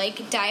loyal,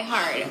 like die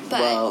hard. But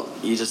well,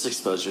 you just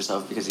exposed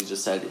yourself because you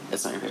just said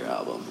it's not your favorite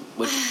album,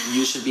 which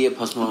you should be a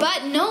Post Malone.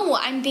 But no,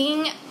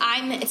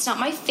 it's not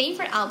my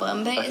favorite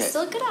album, but it's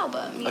still a good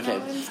album. You know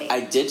what I'm saying? I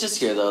did just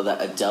hear though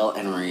that Adele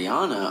and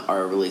Rihanna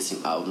are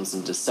releasing albums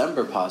in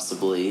December,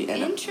 possibly,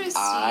 and interesting.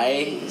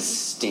 I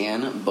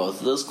stan both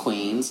of those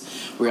queens.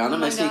 Rihanna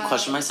makes me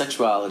question my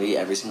sexuality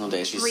every single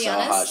day. She's so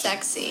hot.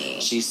 Sexy.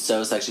 She's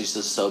so sexy. She's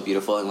just so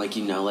beautiful, and like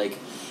like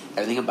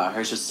everything about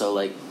her is just so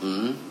like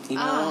I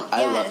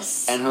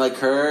yes. love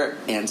her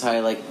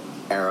anti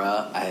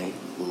era. I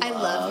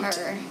love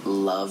her.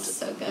 Loved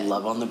so good.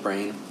 Love on the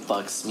Brain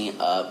fucks me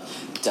up.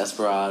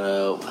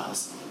 Desperado. What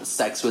else?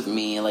 Sex with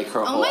Me, like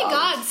her whole my album.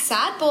 God,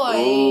 Sad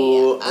Boy.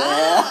 Ooh,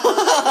 stop.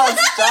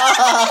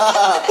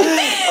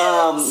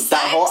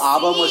 That whole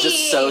album was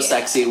just so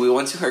sexy. We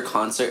went to her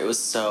concert. It was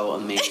so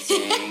amazing.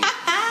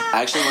 I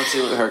actually went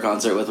to her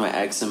concert with my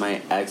ex and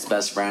my ex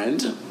best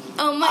friend.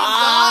 Oh my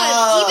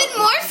God! Even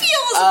more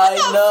feels. I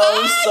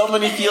know, so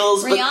many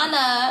feels.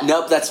 Rihanna.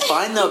 Nope, that's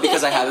fine though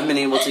because I haven't been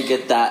able to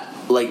get that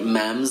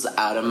memes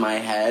out of my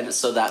head.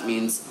 So that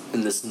means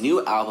in this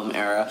new album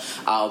era,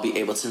 I'll be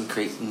able to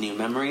create new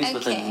memories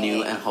with a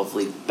new and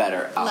hopefully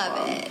better album.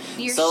 Love it.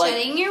 You're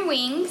shedding your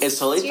wings. It's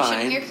totally fine.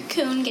 Shedding your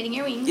cocoon, getting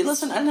your wings. You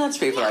listen, I didn't have to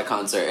pay for that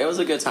concert. It was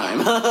a good time.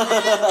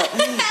 That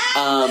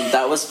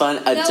was fun.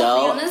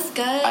 Adele. Rihanna's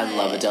good. I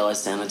love Adele. I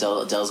stand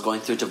Adele. Adele's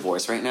going through a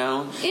divorce right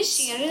now. Is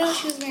she? I didn't know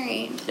she was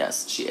married.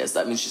 Yes, she is.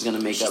 That means she's going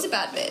to make up. She's a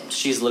bad bitch.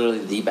 She's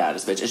literally the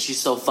baddest bitch. And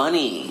she's so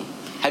funny.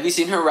 Have you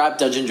seen her rap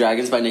Dungeon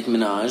Dragons by Nicki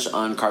Minaj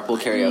on Carpool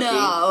Karaoke?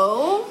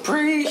 No.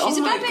 She's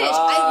a bad bitch.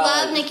 I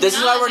love Nicki Minaj. This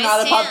is why we're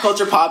not a pop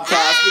culture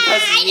podcast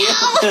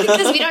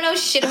because we don't know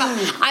shit about.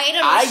 I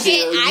don't know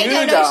shit. I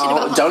don't know shit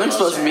about pop Don't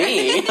expose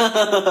me.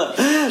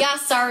 Yeah,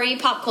 sorry,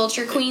 pop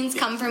culture queens,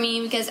 come for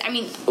me because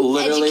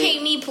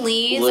educate me,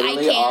 please. Literally,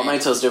 I can't. all my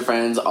toaster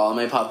friends, all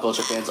my pop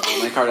culture fans, all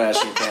my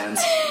Kardashian fans.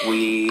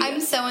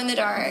 I'm so in the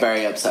dark.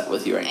 Very upset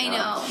with you right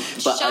now. I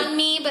know. Shun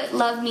me, but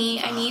love me.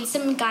 I need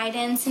some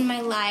guidance in my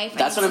life.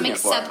 That's what I'm here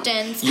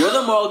acceptance. For. You're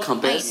the moral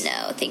compass. I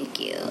know, thank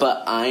you.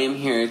 But I am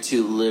here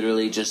to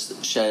literally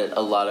just shed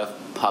a lot of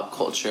pop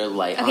culture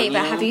light on you. Okay,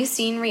 but have you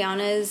seen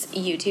Rihanna's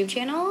YouTube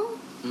channel?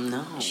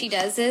 No. She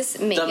does this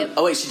makeup.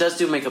 She does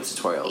do makeup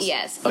tutorials.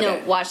 Yes. Okay. No,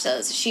 watch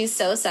those. She's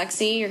so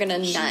sexy. You're gonna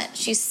nut.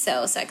 She's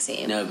so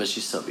sexy. No, but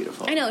she's so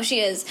beautiful. I know, she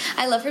is.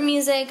 I love her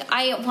music.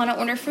 I want to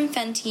order from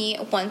Fenty.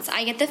 Once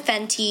I get the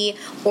Fenty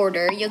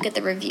order, you'll get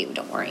the review.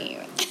 Don't worry.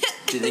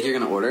 Do you think you're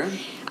gonna order?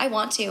 I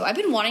want to. I've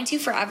been wanting to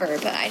forever,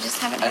 but I just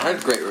haven't. I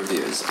heard great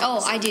reviews. Oh,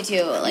 I do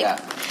too.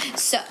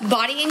 So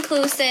body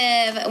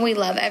inclusive. We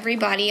love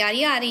everybody. Yada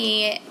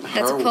yada.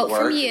 That's a quote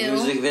from you.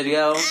 Music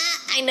video.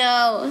 I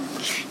know.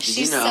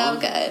 She's so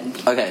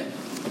good. Okay.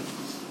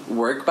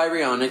 Work by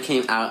Rihanna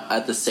came out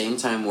at the same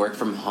time Work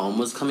From Home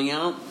was coming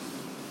out.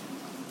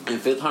 And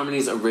Fifth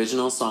Harmony's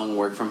original song,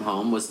 Work From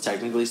Home, was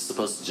technically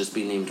supposed to just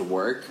be named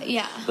Work.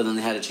 Yeah. But then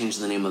they had to change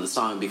the name of the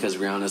song because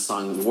Rihanna's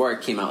song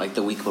Work came out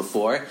the week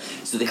before.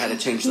 So they had to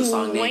change the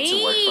song name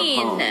to Work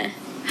From Home.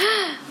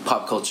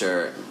 Pop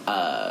culture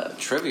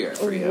trivia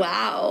for you.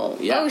 Wow.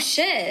 Yeah. Oh,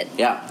 shit.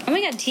 Yeah. Oh,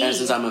 my God, T. And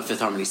since I'm a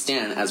Fifth Harmony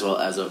stan, as well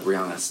as a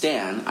Rihanna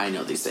stan, I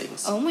know these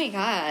things. Oh, my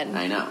God.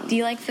 I know. Do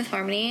you like Fifth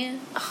Harmony?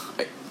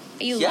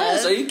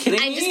 Yes, are you kidding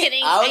me? I'm just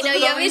kidding. I know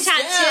you have a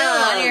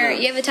tattoo on your.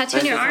 You have a tattoo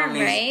on your arm,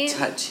 right?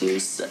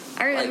 Tattoos.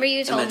 I remember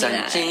you told me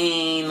that.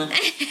 Jane.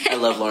 I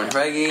love Lauren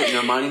Reggie.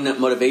 Normani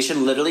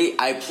Motivation. Literally,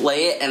 I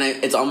play it and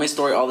it's on my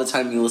story all the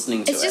time. You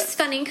listening to it. It's just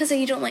funny because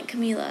you don't like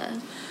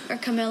Camila or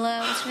Camilla.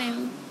 What's her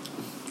name?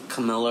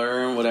 Camilla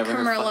or whatever.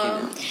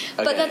 Carmelo. Okay.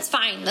 But that's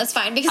fine. That's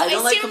fine because I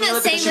don't like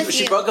Camila because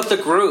she broke up the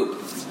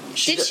group.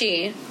 Did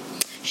she?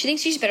 She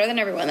thinks she's better than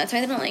everyone. That's why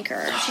they don't like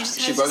her.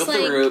 She broke up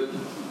the group.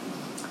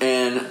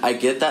 And I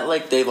get that,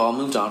 they've all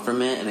moved on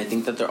from it, and I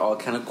think that they're all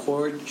kind of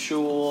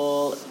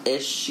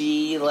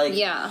cordial-ishy,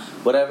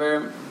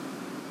 whatever.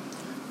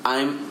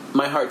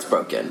 My heart's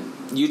broken.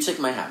 You took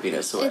my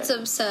happiness away. It's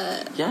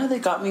upset. Yeah, they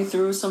got me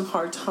through some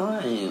hard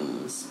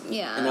times.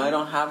 Yeah. And now I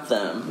don't have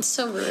them. It's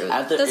so rude. I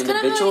have the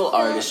individual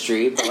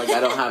artistry, but, I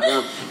don't have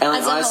them.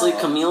 And, honestly,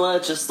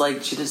 Camila,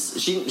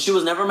 she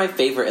was never my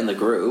favorite in the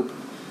group.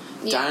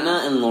 Yeah.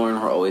 Dinah and Lauren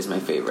were always my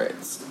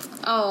favorites.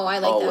 Oh, I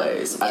like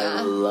always. them.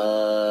 I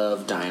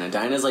love Dinah.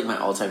 Dinah's my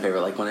all-time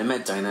favorite. When I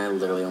met Dinah, I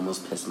literally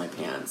almost pissed my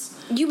pants.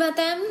 You met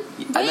them?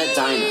 I met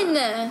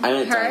Dinah. I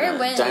met Dinah.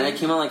 When? Dinah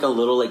came on a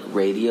little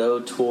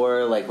radio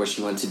tour, where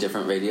she went to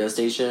different radio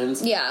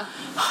stations. Yeah.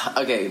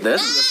 Okay,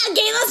 this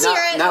let's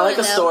hear it. Not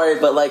a story,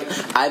 but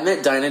I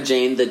met Dinah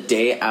Jane the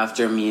day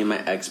after me and my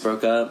ex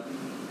broke up,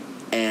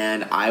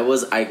 and I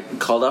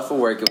called off for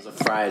work. It was a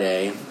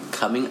Friday.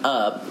 Coming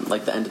up,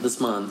 the end of this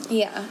month.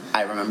 Yeah.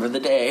 I remember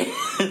the day.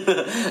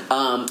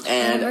 And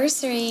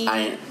anniversary.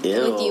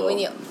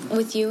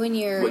 With you and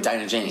your... With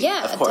Dinah Jane.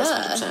 Yeah, of course,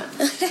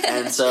 100%.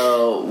 And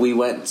so we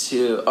went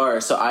to...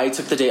 So I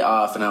took the day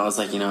off, and I was,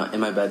 in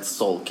my bed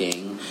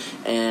sulking.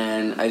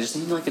 And I just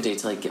needed, a day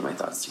to, get my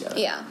thoughts together.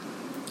 Yeah.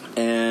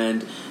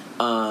 And...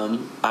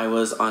 I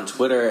was on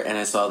Twitter and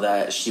I saw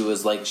that she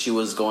was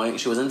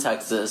in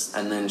Texas,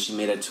 and then she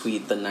made a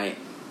tweet the night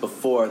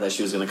before that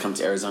she was going to come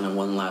to Arizona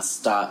one last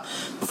stop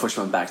before she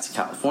went back to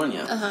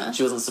California.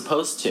 She wasn't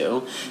supposed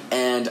to,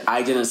 and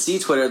I didn't see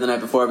Twitter the night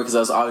before because I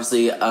was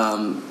obviously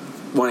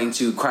wanting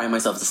to cry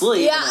myself to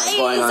sleep. Yeah, and I was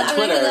going on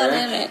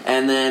Twitter,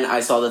 and then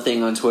I saw the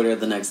thing on Twitter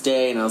the next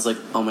day, and I was like,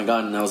 oh my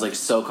god, and I was like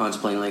so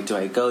contemplating, like, do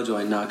I go, do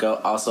I not go?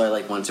 Also, I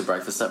like went to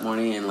breakfast that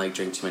morning and like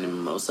drank too many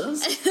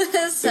mimosas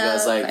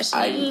because like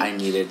I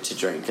needed to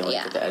drink and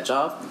like get the edge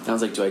off, and I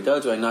was like, do I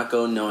go, do I not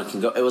go? No one can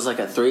go. It was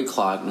like at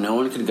 3:00, no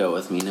one could go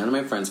with me, none of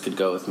my friends could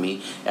go with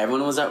me,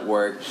 everyone was at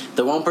work,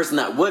 the one person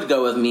that would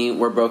go with me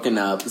were broken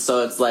up,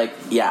 so it's like,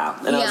 and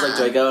I was like,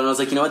 do I go? And I was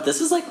like, you know what, this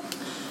is like,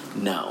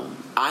 no.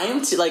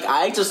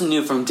 I just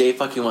knew from day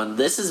fucking one,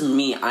 this is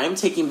me. I'm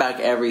taking back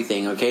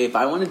everything, okay? If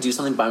I want to do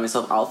something by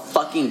myself, I'll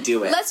fucking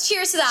do it. Let's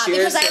cheers to that,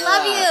 because I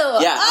love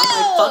you. Yeah, I'm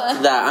like,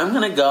 fuck that. I'm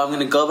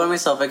gonna go by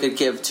myself. I could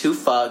give 2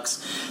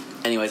 fucks.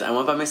 Anyways, I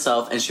went by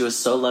myself, and she was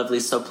so lovely,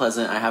 so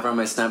pleasant. I have her on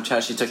my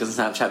Snapchat. She took a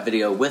Snapchat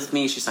video with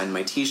me. She signed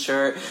my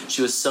t-shirt.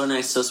 She was so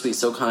nice, so sweet,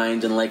 so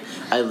kind, and like,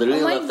 I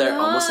literally left there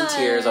almost in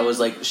tears. I was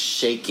like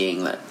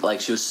shaking.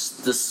 Like, she was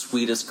the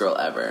sweetest girl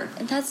ever.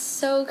 That's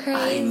so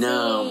crazy. I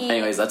know.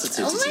 Anyways, that's a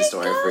Tootsie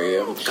story for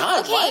you.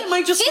 God, okay. Why am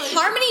I just Fifth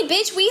Harmony,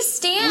 bitch, we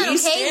stand, we okay?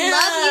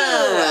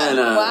 stand.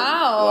 Love you.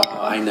 Wow.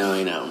 I know.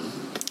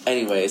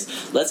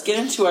 Anyways, let's get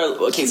into our...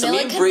 Okay, so no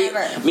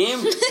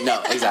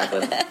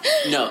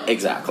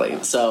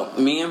exactly. So,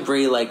 me and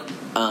Bree, like,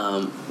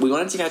 we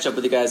wanted to catch up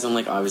with you guys and,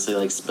 like, obviously,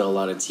 like, spill a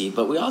lot of tea,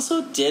 but we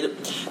also did...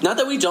 Not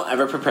that we don't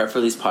ever prepare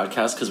for these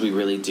podcasts, because we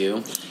really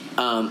do.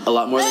 A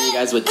lot more than you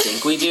guys would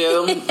think we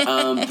do.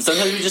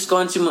 Sometimes we just go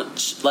on too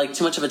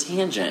much of a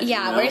tangent.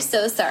 Yeah, you know? We're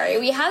so sorry.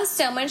 We have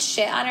so much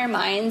shit on our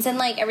minds, and,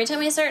 like, every time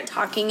I start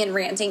talking and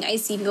ranting, I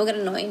see people get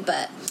annoyed,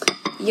 but...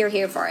 You're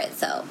here for it,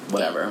 so...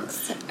 Whatever.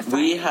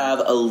 We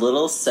have a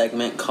little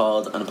segment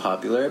called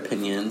Unpopular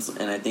Opinions,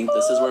 and I think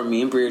this is where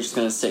me and Brie are just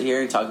going to sit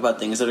here and talk about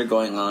things that are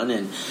going on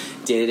in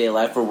day-to-day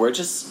life where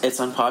it's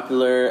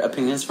unpopular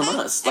opinions from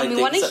us. Like, and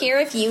we want to hear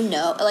if you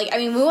know...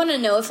 we want to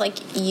know if, like,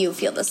 you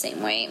feel the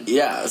same way.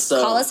 Yeah,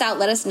 so... Call us out,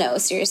 let us know,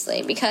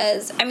 seriously,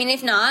 because,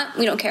 if not,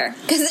 we don't care,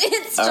 because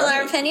it's still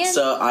our opinion.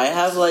 So I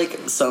have,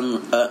 like,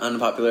 some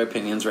unpopular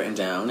opinions written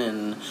down,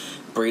 and...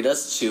 Brie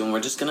does too, and we're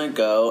just gonna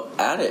go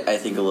at it, I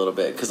think, a little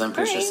bit, because I'm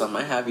pretty sure some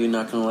I have you're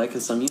not gonna like,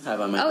 and some you have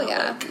I might not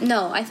like.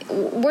 No,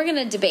 we're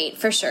gonna debate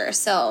for sure,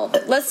 so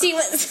let's see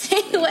what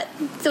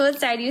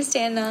side you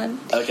stand on.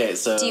 Okay,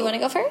 so... Do you want to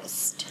go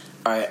first?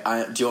 Alright,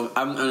 I'm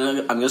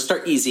gonna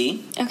start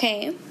easy.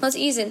 Okay, let's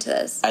ease into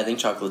this. I think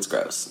chocolate's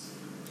gross.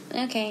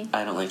 Okay.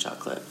 I don't like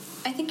chocolate.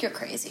 I think you're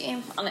crazy,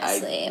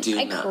 honestly.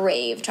 I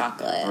crave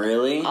chocolate.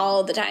 Really?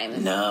 All the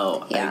time.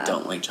 No, I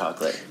don't like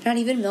chocolate. Not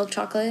even milk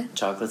chocolate?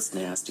 Chocolate's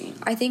nasty.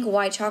 I think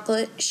white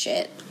chocolate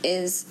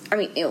is...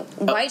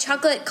 white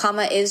chocolate,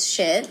 is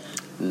shit.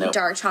 No.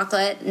 Dark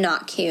chocolate,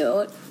 not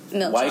cute.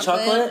 Milk white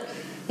chocolate?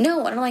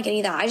 No, I don't like any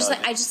of that.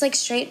 I just like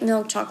straight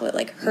milk chocolate.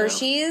 Like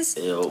Hershey's,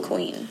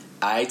 queen.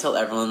 I tell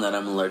everyone that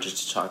I'm allergic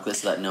to chocolate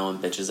so that no one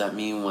bitches at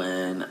me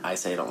when I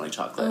say I don't like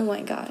chocolate. Oh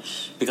my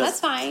gosh. Because that's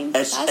fine.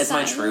 It's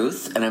my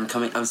truth, and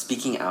I'm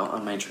speaking out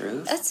on my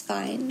truth. That's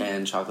fine.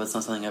 And chocolate's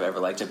not something I've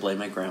ever liked. I blame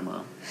my grandma.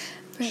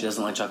 Right. She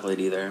doesn't like chocolate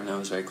either, and I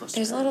was very close to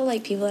her. There's a lot of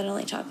like people that don't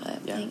like chocolate.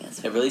 Yeah.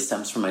 It really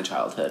stems from my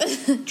childhood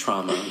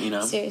trauma, you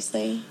know?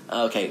 Seriously.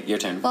 Okay, your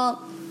turn.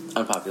 Well,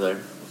 unpopular.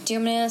 Do you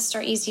want me to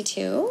start easy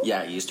too?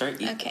 Yeah, you start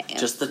easy. Okay.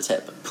 Just the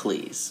tip,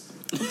 please.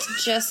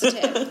 Just a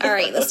tip. All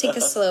right, let's take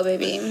this slow,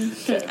 baby.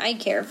 Okay. I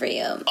care for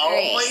you. Oh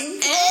my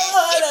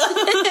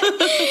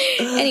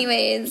god!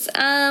 Anyways,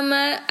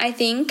 I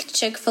think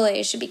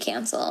Chick-fil-A should be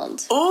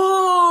canceled.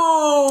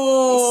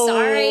 Oh,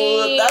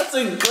 sorry. That's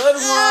a good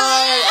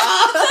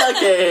one.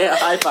 Okay,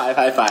 high five.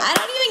 I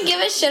don't even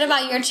give a shit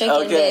about your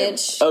chicken,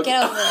 bitch. Okay.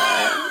 Get over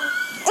it.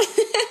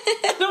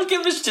 I don't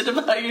give a shit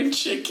about your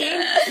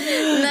chicken.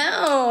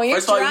 No, you're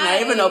First of all, you're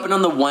not even open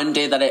on the one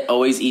day that I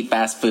always eat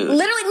fast food.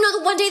 Literally, no,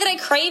 the one day that I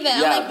crave it.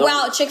 I'm like,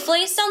 wow,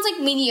 Chick-fil-A sounds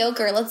like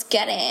mediocre. Let's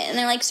get it. And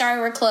they're like,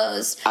 sorry, we're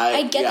closed.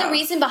 I get the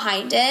reason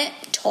behind it.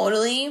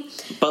 Totally.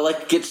 But,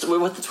 like, get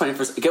with the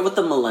 21st... Get with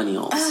the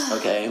millennials,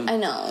 okay? I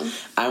know.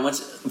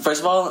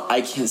 First of all,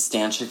 I can't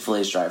stand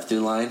Chick-fil-A's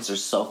drive-thru lines. They're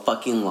so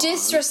fucking long.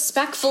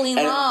 Disrespectfully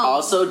long. And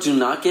also, do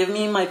not give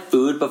me my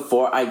food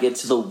before I get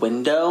to the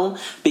window,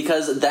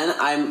 because then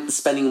I'm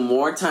spending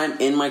more time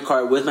in my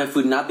car with my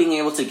food, not being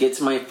able to get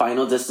to my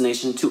final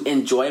destination to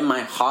enjoy my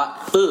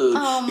hot food.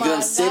 Oh my because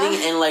I'm sitting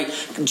in, like...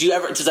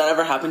 Does that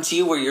ever happen to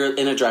you, where you're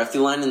in a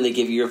drive-thru line and they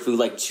give you your food,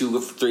 like, 2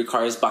 or 3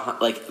 cars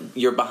behind... Like,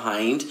 you're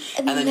behind...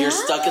 And then you're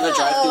stuck in the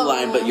drive-thru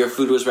line, but your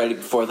food was ready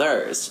before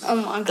theirs. Oh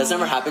my god. That's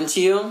never happened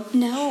to you?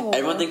 No.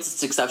 Everyone thinks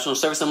it's exceptional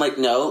service. I'm like,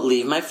 no,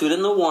 leave my food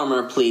in the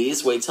warmer,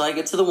 please. Wait till I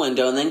get to the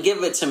window and then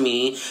give it to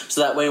me.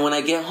 So that way when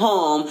I get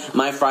home,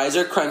 my fries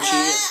are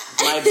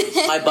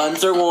crunchy, my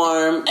buns are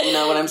warm. You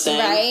know what I'm saying?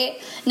 Right?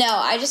 No,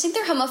 I just think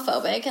they're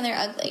homophobic and they're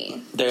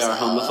ugly. They are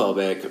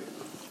homophobic.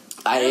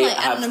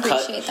 I don't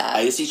appreciate that.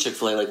 I used to eat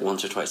Chick-fil-A like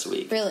once or twice a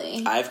week.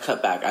 Really? I've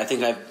cut back. I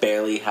think I've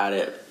barely had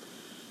it.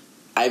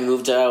 I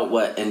moved out,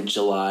 in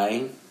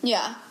July?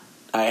 Yeah.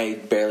 I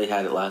barely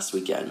had it last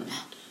weekend.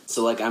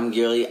 So, like, I'm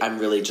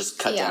really just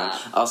cut down.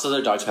 Also,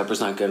 their Dr.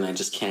 Pepper's not good, and I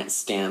just can't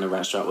stand a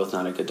restaurant with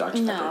not a good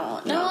Dr.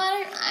 Pepper. No,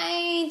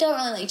 I don't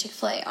really like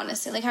Chick-fil-A,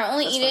 honestly. Like, I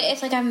only eat it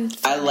if, like, I'm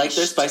finished. I like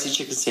their spicy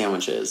chicken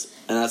sandwiches,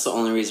 and that's the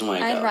only reason why I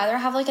go. I'd rather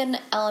have, like, an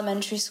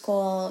elementary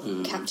school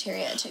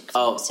cafeteria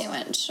Chick-fil-A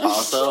sandwich.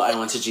 Also, I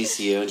went to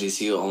GCU, and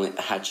GCU only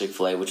had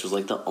Chick-fil-A, which was,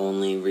 like, the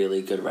only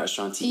really good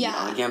restaurant to eat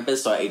on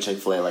campus, so I ate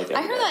Chick-fil-A, like, every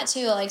day. I heard that,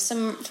 too, like,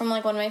 from,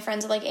 like, one of my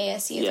friends at, like,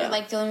 ASU. They're,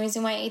 like, the only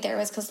reason why I ate there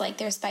was because, like,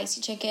 their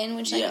spicy chicken,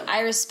 which, like,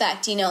 I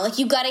respect, you know? Like,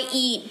 you gotta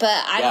eat, but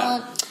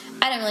I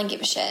don't really give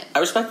a shit. I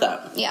respect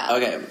that. Yeah.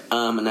 Okay,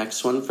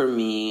 next one for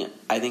me,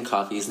 I think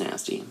coffee is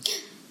nasty.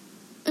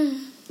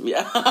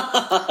 Yeah.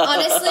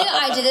 Honestly,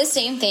 I did the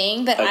same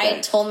thing, but I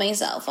told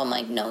myself, I'm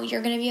like, no,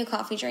 you're going to be a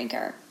coffee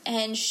drinker.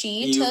 And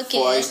she took it.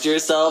 You forced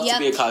yourself to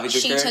be a coffee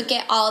drinker? She took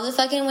it all the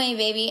fucking way,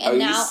 baby. And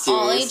now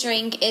all I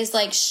drink is,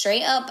 like,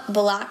 straight up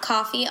black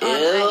coffee on ice.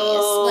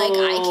 Like,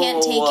 I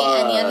can't take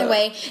it any other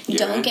way.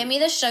 Don't give me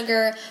the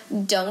sugar.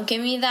 Don't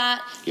give me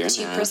that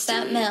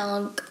 2%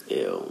 milk.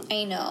 Ew.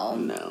 I know.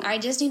 No. I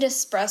just need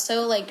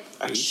espresso, like,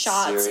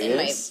 shots in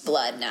my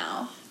blood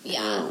now.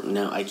 Yeah.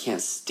 No, I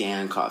can't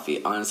stand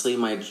coffee. Honestly,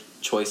 my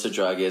choice of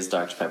drug is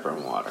Dr. Pepper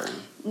and water.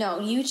 No,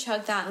 you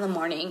chug that in the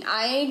morning.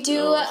 I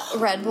do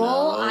Red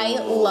Bull. No. I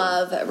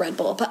love Red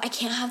Bull, but I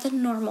can't have the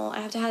normal. I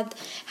have to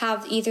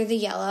have either the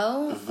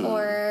yellow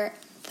or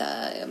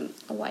the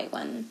white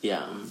one.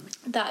 Yeah.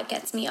 That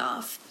gets me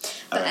off.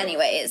 But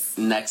anyways.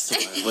 Next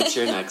one. What's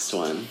your next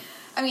one?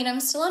 I mean,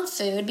 I'm still on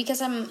food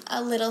because I'm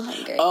a little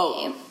hungry.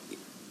 Oh.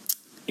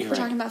 We're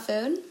talking about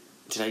food?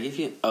 Did I give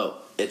you... Oh,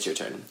 it's your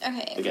turn.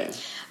 Okay.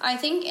 I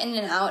think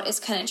In-N-Out is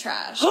kind of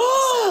trash. No!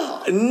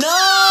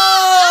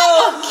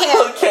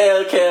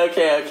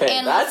 Okay.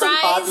 And that's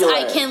fries, unpopular.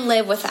 I can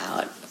live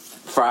without.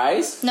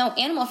 Fries? No,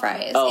 animal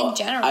fries in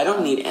general. I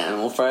don't need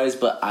animal fries,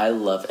 but I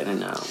love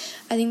In-N-Out.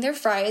 I think their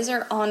fries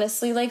are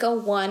honestly like a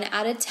 1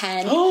 out of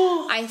 10.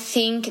 I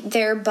think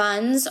their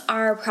buns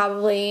are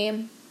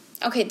probably...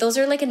 Okay, those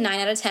are like a 9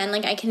 out of 10.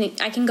 Like, I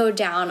can go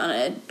down on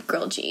a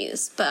grilled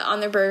cheese, but on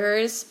their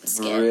burgers,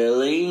 skip.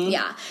 Really?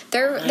 Yeah,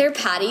 their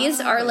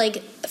patties are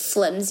like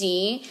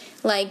flimsy,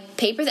 like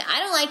paper. I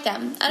don't like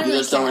them. I don't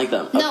really care. Don't like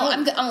them. No,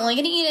 I'm only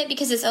gonna eat it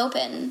because it's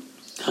open.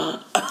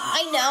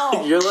 I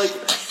know. You're like,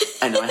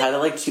 I know I had it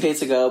like 2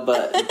 days ago,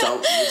 but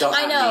don't.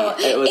 I know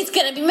it's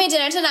gonna be my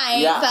dinner tonight.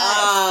 Yeah, but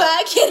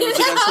fuck it.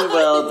 Against my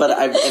will, but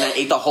I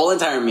ate the whole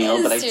entire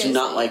meal, but I do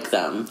not like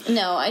them.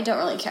 No, I don't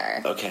really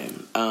care. Okay,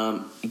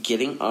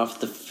 getting off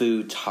the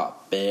food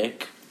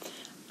topic,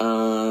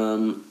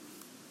 Taylor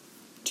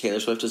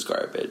Swift is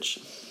garbage.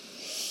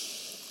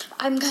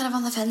 I'm kind of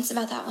on the fence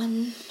about that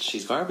one.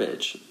 She's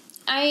garbage.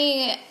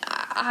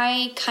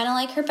 I kind of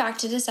like her Back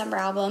to December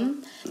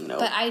album,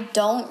 but I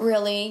don't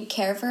really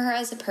care for her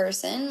as a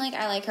person. Like,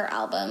 I like her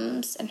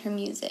albums and her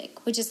music,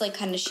 which is like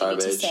kind of shitty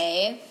to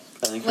say.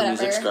 I think her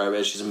music's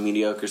garbage. She's a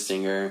mediocre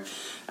singer.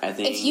 I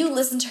think if you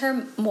listen to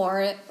her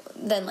more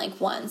than like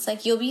once,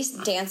 like, you'll be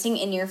dancing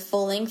in your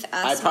full length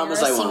ass mirror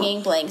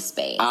singing Blank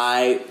Space.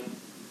 I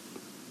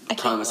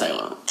promise I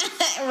won't.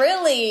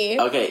 Really?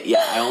 Okay,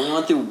 yeah. I only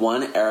went through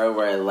one era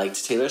where I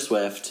liked Taylor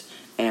Swift.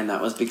 And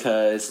that was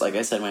because, like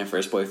I said, my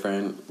first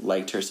boyfriend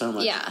liked her so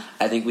much. Yeah.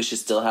 I think we should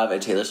still have a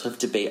Taylor Swift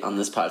debate on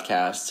this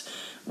podcast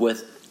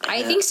with...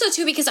 I think so,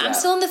 too, because I'm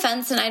still on the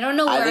fence, and I don't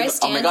know where I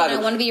stand, and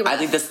I want to be a ref. I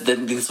think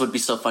this would be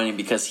so funny,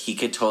 because he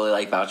could totally,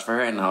 like, vouch for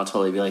her, and I'll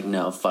totally be like,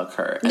 no, fuck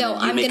her. And no,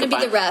 I'm going to be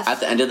the ref. At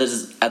the end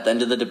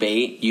of the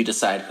debate, you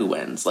decide who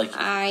wins. Like,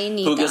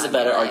 who gives a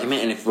better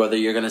argument, and whether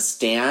you're going to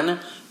stan,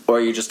 or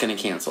you're just going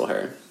to cancel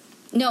her.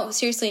 No,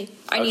 seriously.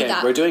 I need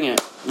that. We're doing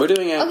it.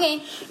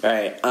 Okay. All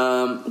right.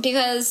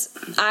 Because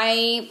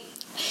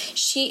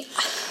she's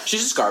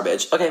just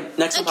garbage. Okay,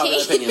 next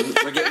unpopular opinion.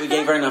 We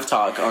gave her enough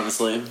talk,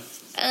 honestly.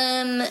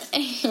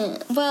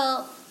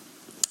 Well,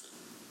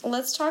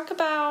 let's talk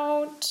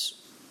about...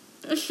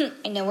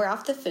 I know we're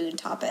off the food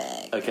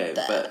topic. Okay,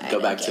 but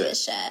go back to it.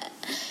 Shit.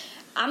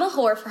 I'm a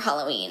whore for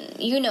Halloween.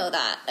 You know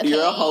that. Okay?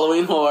 You're a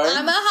Halloween whore?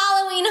 I'm a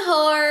Halloween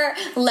whore.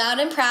 Loud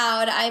and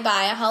proud. I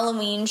buy a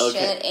Halloween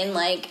shit in,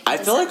 like, I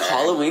December. feel like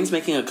Halloween's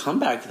making a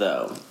comeback,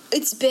 though.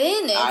 It's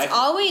been. It's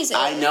always is.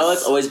 I know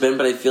it's always been,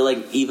 but I feel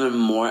like even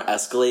more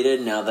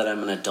escalated now that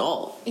I'm an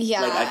adult. Yeah.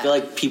 Like, I feel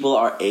like people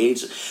our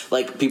age,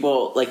 like,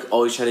 people, like,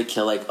 always try to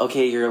kill, like,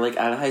 okay, you're, like,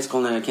 out of high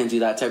school now, I can't do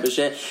that type of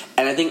shit.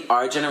 And I think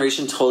our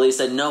generation totally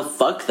said, no,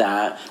 fuck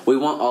that. We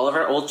want all of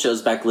our old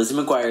shows back. Lizzie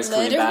McGuire's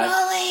coming back.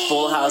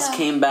 Full House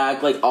came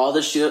back. Like, all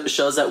the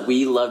shows that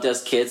we loved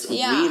as kids,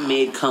 we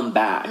made come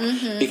back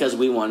because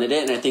we wanted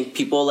it. And I think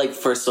people, like,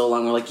 for so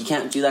long were like, you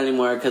can't do that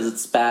anymore because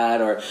it's bad,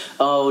 or,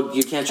 oh,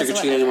 you can't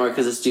trick-or-treat anymore anymore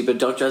because it's stupid.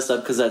 Don't dress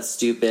up because that's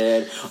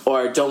stupid.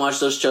 Or don't watch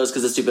those shows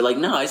because it's stupid. Like,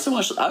 no, I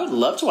would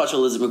love to watch a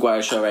Elizabeth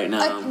McGuire show right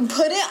now.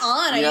 Put it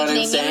on. You know Are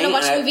you kidding me? I'm going to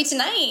watch a movie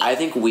tonight. I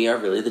think we are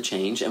really the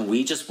change, and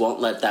we just won't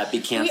let that be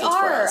canceled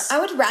for us. I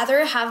would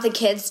rather have the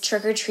kids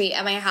trick or treat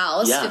at my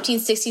house, 15,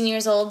 16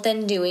 years old,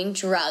 than doing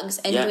drugs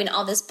and doing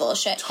all this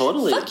bullshit.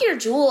 Totally. Fuck your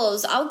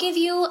jewels. I'll give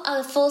you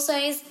a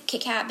full-size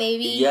Kit Kat,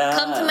 baby. Yeah.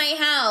 Come to my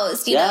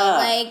house. You know,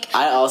 like,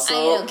 I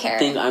don't care.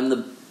 think I'm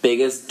the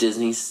biggest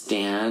Disney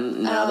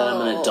stan now that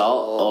I'm an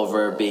adult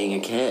over being a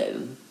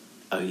kid.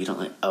 Oh, you don't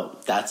like... Oh,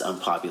 that's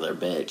unpopular,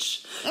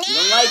 bitch. You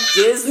don't like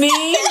Disney?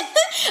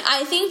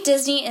 I think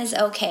Disney is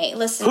okay.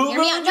 Listen, Who hear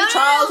me out. ruined your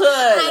childhood?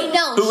 I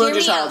know. Who ruined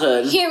your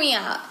childhood? Hear me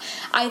out.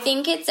 I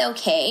think it's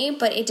okay,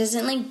 but it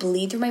doesn't, like,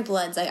 bleed through my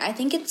blood. Like, I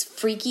think it's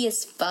freaky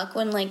as fuck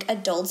when, like,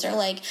 adults are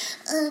like,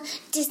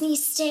 Disney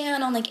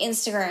stan on, like,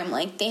 Instagram.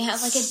 Like, they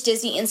have, like, a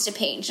Disney Insta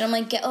page. And I'm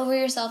like, get over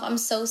yourself. I'm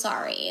so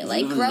sorry.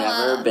 Like, grow up.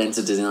 You've never been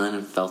to Disneyland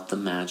and felt the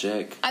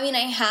magic? I mean, I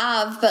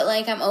have, but,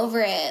 like, I'm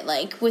over it.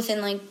 Like, within,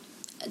 like...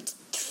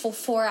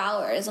 4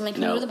 hours. I'm like,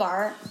 can we go to the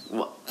bar?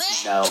 Well,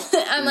 no.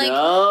 I'm like,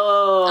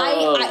 no.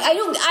 I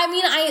don't. I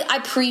mean, I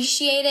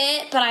appreciate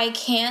it, but I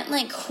can't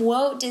like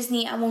quote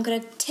Disney. I won't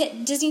get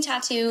a Disney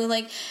tattoo.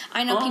 Like,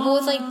 I know people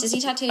with like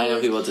Disney tattoos. I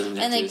know people with Disney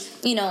tattoos. And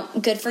like, you know,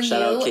 good for shout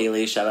you. Shout out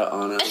Kaylee. Shout out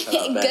Anna. Shout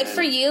out Ben. Good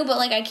for you, but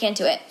like, I can't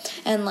do it.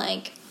 And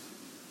like.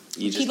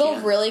 People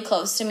really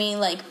close to me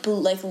like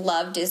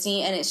love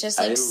Disney, and it's just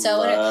like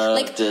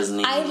like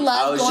Disney. I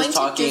love going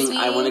to Disney.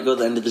 I want to go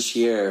the end of this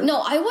year.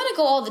 No, I want to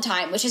go all the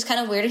time, which is kind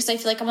of weird because I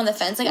feel like I'm on the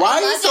fence. Like, why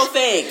are you so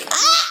fake?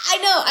 I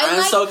know.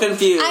 I'm so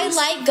confused. I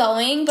like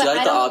going, but do you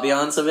like the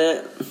ambiance of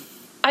it?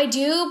 I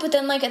do, but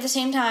then like at the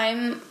same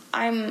time,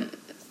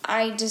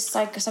 I just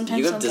like sometimes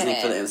you go don't Disney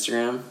get for it. the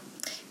Instagram.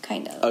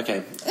 Kind of.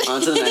 Okay,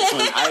 on to the next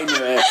one. I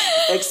knew it.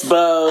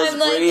 Exposed.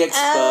 Pretty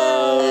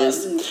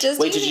exposed.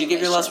 Wait, did you give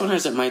your last one, or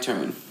is it my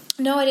turn?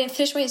 No, I didn't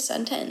finish my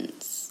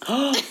sentence.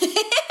 Oh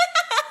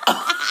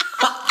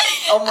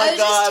my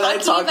god, I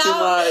talk too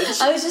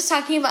much. I was just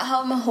talking about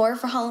how I'm a whore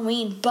for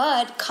Halloween,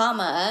 but,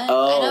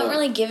 I don't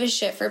really give a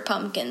shit for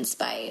pumpkin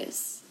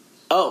spice.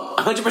 Oh,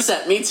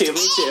 100%. Me too.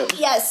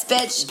 Yes,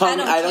 bitch.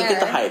 I don't get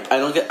the hype.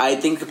 I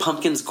think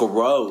pumpkin's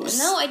gross.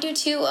 No, I do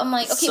too. I'm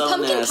like, okay, so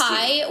pumpkin nasty.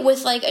 pie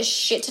with like a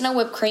shit ton of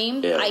whipped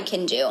cream, I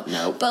can do.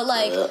 Nope. But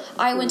like,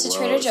 I went to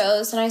Trader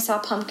Joe's and I saw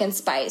pumpkin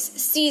spice,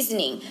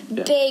 seasoning,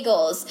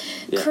 bagels,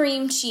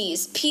 cream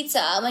cheese,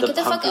 pizza. I'm like, get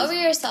the fuck over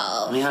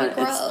yourself. Oh my god,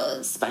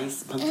 gross.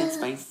 Pumpkin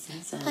spice.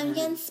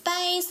 Pumpkin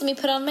spice. Let me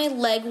put on my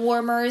leg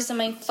warmers and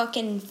my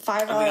fucking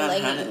 $5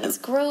 leggings. It's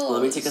gross.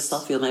 Let me take a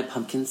selfie of my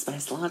pumpkin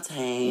spice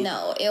latte. No.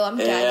 Ew, I'm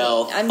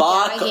gagging. I'm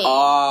fuck gagging.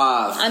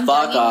 off.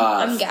 Fuck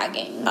off. I'm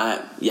gagging.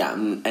 Yeah,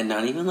 and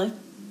not even like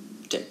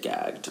dick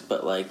gagged,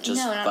 but like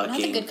just not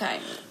fucking. the good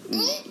kind.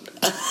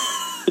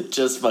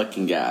 Just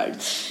fucking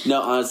gagged.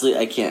 No, honestly,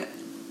 I can't.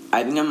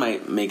 I think I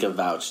might make a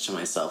vouch to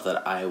myself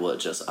that I will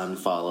just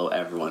unfollow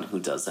everyone who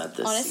does that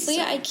this Honestly,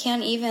 season. I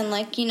can't even,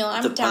 like, you know,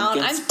 I'm The down.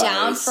 I'm pumpkin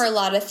down spice. for a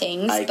lot of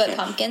things, but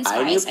pumpkin spice,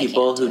 I knew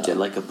people who do. did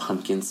like a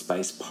pumpkin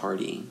spice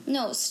party.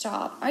 No,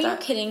 stop. Are you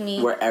kidding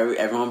me? Where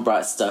everyone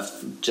brought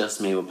stuff just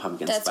made with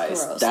pumpkin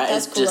spice. Gross.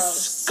 That's gross.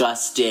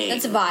 disgusting.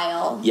 That's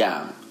vile.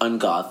 Yeah,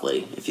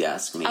 ungodly, if you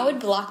ask me. I would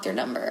block their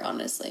number,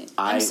 honestly.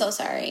 I'm so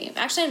sorry.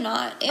 Actually, I'm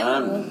not. Ew.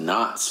 I'm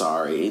not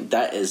sorry.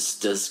 That is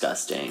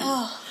disgusting.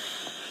 Oh.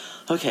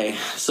 Okay,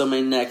 so my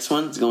next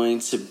one's going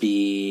to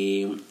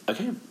be...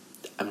 Okay,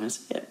 I'm going to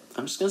say it.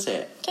 I'm just going to say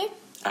it. Okay.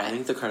 I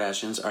think the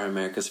Kardashians are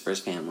America's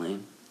first family.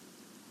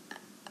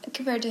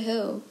 Compared to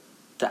who?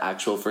 The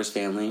actual first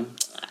family.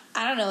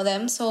 I don't know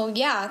them, so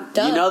yeah.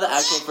 Duh. You know the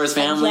actual first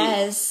family?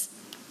 Yes.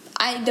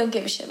 I don't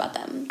give a shit about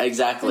them.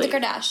 Exactly. The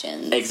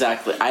Kardashians.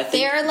 Exactly. I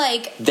think they're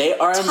like they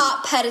are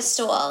top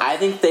pedestal. I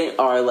think they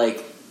are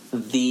like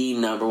the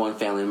number one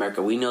family in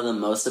America. We know the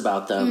most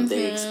about them. Mm-hmm.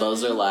 They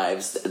expose their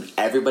lives.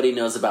 Everybody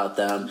knows about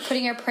them.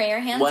 Putting your prayer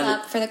hands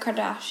up for the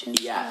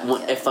Kardashians. Yeah.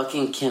 If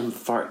fucking Kim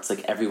farts,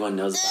 like everyone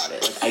knows about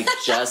it. Like I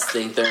just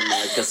think they're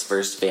America's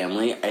first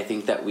family. I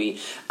think that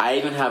I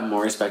even have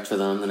more respect for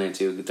them than I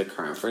do the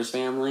current first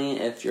family,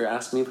 if you're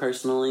asking me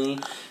personally.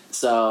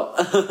 So,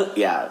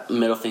 yeah,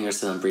 middle fingers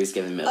to them. Bree's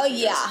giving middle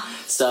fingers. Yeah.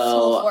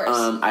 So,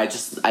 I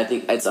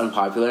think it's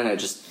unpopular, and I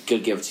just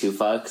could give two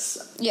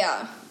fucks.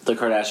 Yeah. The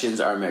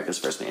Kardashians are America's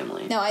first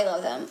family. No, I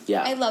love them.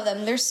 Yeah. I love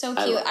them. They're so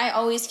cute. I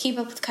always keep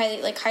up with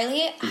Kylie. Like,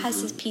 Kylie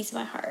has this piece of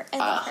my heart. I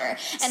love her.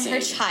 And same. her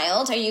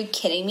child, are you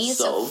kidding me?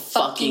 So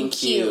fucking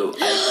cute.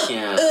 I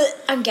can't.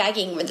 I'm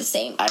gagging. We're the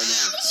same. I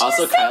know.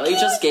 Also, Kylie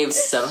just gave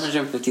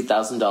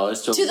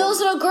 $750,000 to those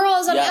little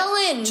girls on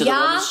Ellen. To the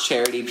women's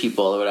charity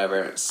people or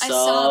whatever. So I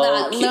saw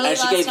that. Cute. And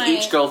she gave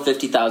each girl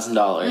 $50,000.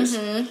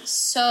 Mm-hmm.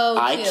 So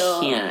cute. I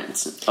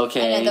can't.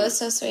 Okay. I know, that was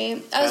so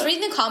sweet. I was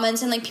reading the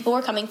comments and like people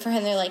were coming for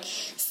him. They're like,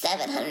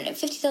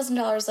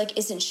 $750,000 like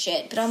isn't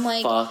shit. But I'm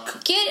like,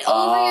 Fuck get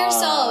over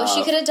yourself.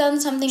 She could have done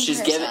something for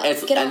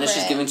herself. And then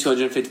she's giving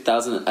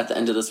 $250,000 at the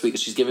end of this week.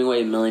 She's giving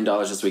away $1 million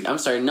this week. I'm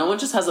sorry, no one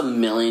just has $1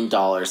 million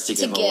to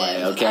give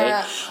away.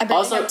 Okay.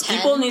 Also,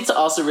 people need to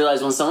also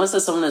realize when someone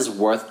says someone is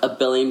worth $1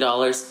 billion,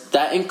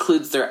 that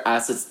includes their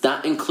assets,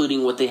 not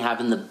including what they have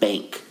in the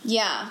bank.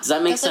 Yeah. Does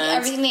that make sense? Like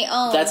everything they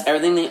own. That's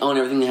everything they own,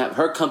 everything they have.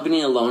 Her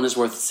company alone is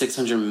worth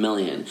 $600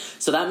 million.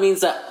 So that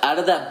means that out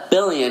of that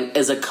billion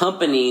is a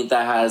company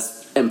that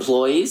has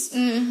employees,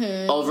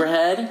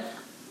 overhead,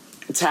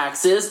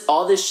 taxes,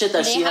 all this shit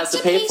that she has to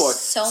pay for.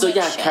 So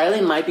yeah,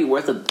 Kylie might be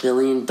worth $1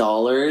 billion,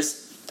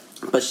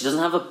 but she doesn't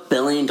have $1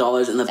 billion in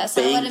the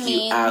bank,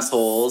 you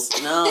assholes.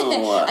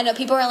 No. I know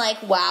people are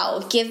like,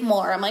 wow, give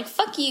more. I'm like,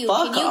 fuck you.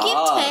 Can you give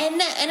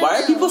 10?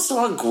 Why are people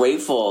so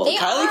ungrateful?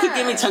 Kylie could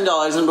give me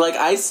 $10 and be like,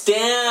 I stand.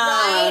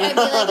 Right, I'd be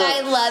like,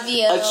 I love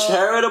you. A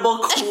charitable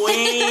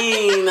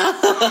queen.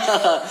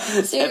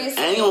 Seriously. If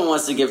anyone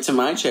wants to give to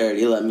my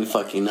charity, let me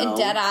fucking know.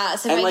 Dead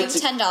ass. If I give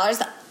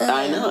 $10,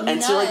 I know.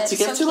 And to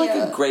give to like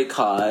a great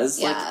cause,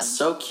 like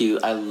so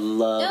cute. I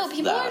love that. No,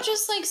 people are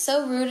just like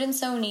so rude and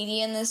so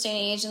needy in this day and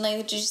age, and like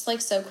they're just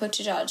like so quick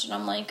to judge, and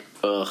I'm like,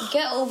 ugh.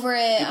 Get over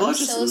it. People are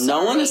just so sorry.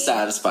 No one is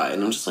satisfied,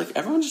 and I'm just like,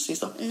 everyone just needs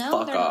to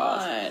fuck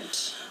off.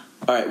 Not.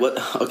 All right,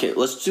 okay,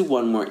 let's do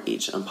one more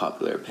each.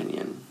 Unpopular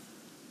opinion.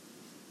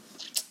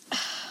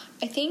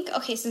 I think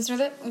since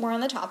we're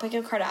on the topic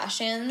of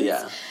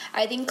Kardashians,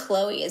 I think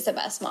Khloe is the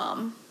best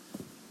mom.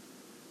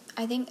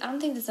 I don't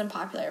think that's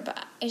unpopular,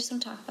 but I just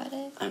want to talk about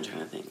it. I'm trying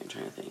to think.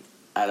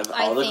 Out of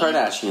all the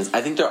Kardashians,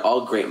 I think they're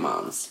all great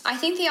moms. I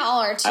think they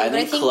all are too. I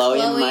think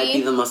Khloe might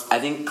be the most. I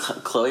think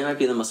Khloe might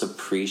be the most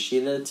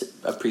appreciative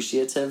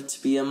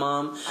to be a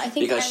mom. I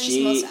think Kylie's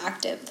the most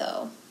active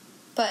though.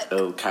 But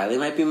Kylie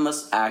might be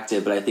most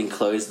active, but I think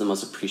Khloe's the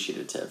most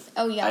appreciative.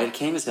 Oh yeah, I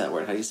can't even say that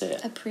word. How do you say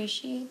it?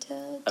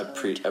 Appreciative.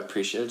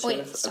 Appreciative.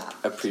 Wait, stop.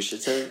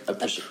 Appreciative.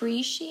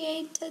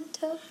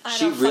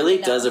 She really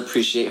does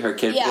appreciate her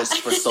kid because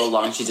for so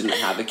long she didn't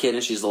have a kid,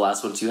 and she's the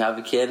last one to have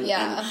a kid.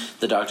 Yeah. And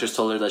the doctors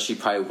told her that she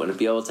probably wouldn't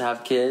be able to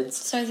have kids.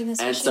 So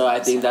I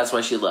think that's why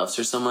she loves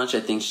her so much.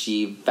 I think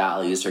she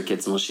values her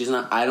kids. Well,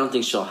 I don't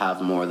think she'll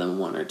have more than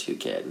one or two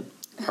kids.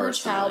 Her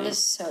child is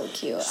so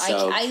cute.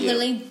 I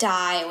literally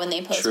die when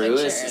they post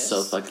pictures. Is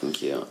so fucking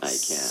cute. I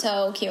can't.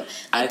 So cute.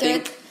 I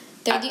think...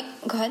 Go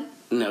ahead.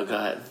 No, go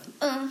ahead.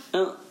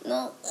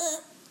 No.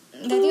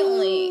 They're the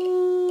only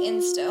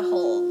Insta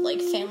whole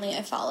family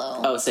I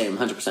follow. Oh, same,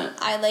 100%.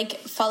 I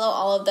follow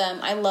all of them.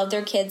 I love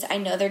their kids. I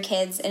know their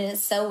kids, and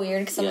it's so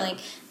weird because I'm like,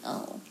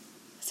 oh,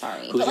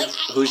 sorry.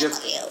 Who's your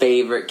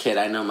favorite kid?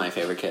 I know my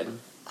favorite kid.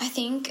 I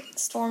think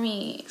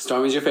Stormy.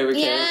 Stormy's your favorite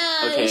kid?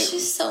 Yeah, okay.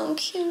 She's so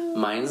cute.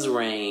 Mine's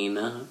Rain.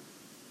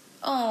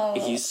 Oh,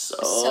 he's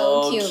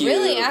so cute.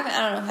 Really?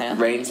 I don't know.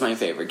 Rain's my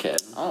favorite kid.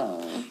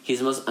 Oh, he's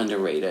the most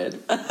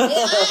underrated. yeah,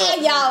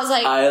 I was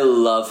like, I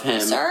love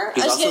him. Sir?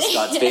 He's also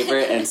Scott's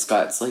favorite, and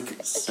Scott's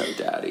so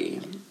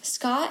daddy.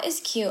 Scott is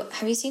cute.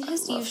 Have you seen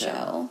his new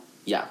show?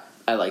 Yeah,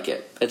 I like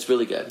it. It's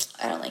really good.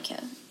 I don't like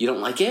it. You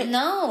don't like it?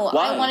 No.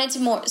 Why? I wanted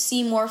to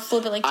see more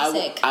Flip It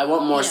Sick. I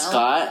want more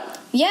Scott.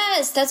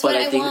 Yes, that's what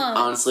I want.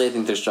 Honestly, I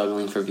think they're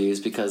struggling for views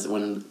because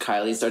when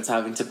Kylie starts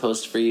having to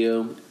post for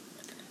you...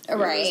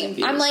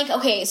 Right. I'm like,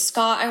 okay,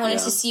 Scott, I wanted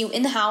to see you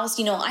in the house.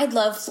 I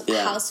love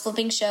house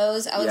flipping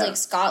shows. I was like,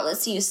 Scott,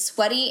 let's see you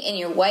sweaty in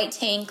your white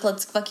tank.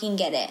 Let's fucking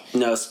get it.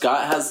 No,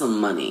 Scott has the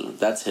money.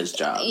 That's his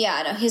job. Yeah,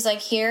 I know. He's like,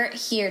 here,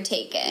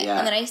 take it. Yeah.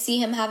 And then I see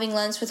him having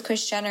lunch with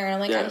Kris Jenner, and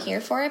I'm like, I'm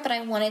here for it, but I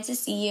wanted to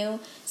see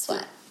you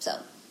sweat. So...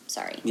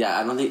 Sorry. Yeah,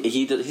 I don't think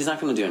he's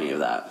not going to do any of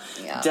that.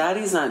 Yeah.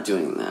 Daddy's not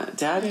doing that.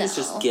 Daddy's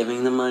just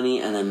giving the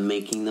money and then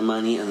making the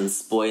money and then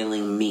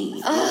spoiling me. You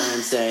know what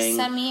I'm saying?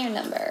 Send me your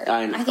number.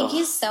 I think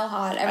he's so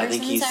hot. Ever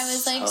since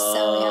I was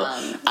so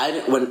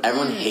young. When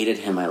everyone hated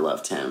him, I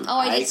loved him. Oh,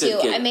 I did too.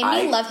 It made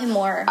me love him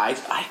more. I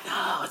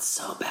know, it's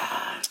so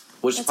bad.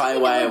 Which is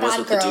probably why I was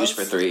with the douche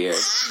for 3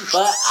 years.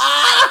 But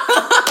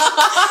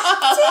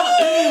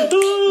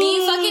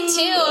me fucking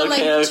too. I'm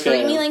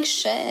treat me like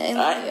shit.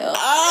 I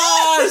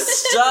love you.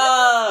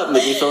 Stop!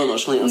 Make me feel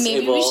emotionally unstable.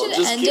 Maybe we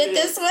should end it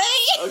this way.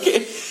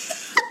 Okay.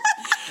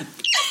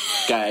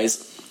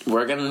 Guys,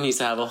 we're gonna need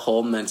to have a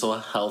whole mental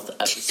health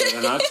episode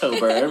in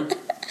October.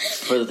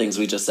 For the things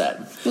we just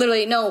said.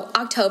 Literally, no.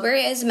 October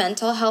is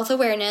mental health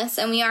awareness,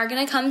 and we are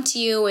going to come to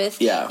you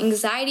with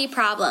anxiety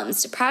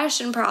problems,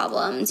 depression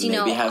problems,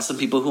 Maybe have some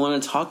people who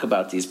want to talk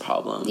about these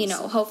problems.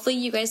 Hopefully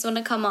you guys want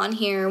to come on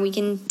here. We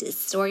can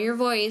distort your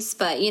voice,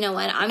 but you know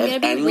what? I'm going to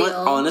be real.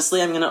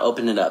 Honestly, I'm going to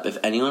open it up. If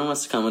anyone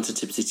wants to come into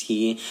Tipsy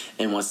Tea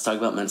and wants to talk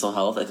about mental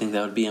health, I think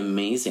that would be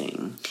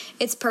amazing.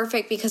 It's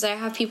perfect because I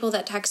have people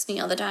that text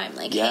me all the time.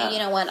 Like, hey, you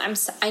know what?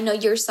 I know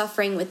you're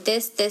suffering with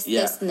this, this,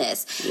 and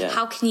this. Yeah.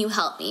 How can you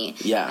help me?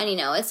 Yeah. And,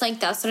 it's like,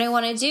 that's what I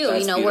want to do.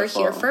 That's beautiful. We're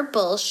here for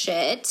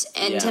bullshit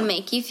and to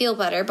make you feel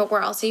better, but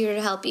we're also here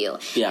to help you.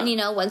 Yeah.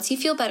 And, once you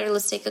feel better,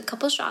 let's take a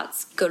couple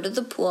shots, go to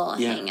the pool,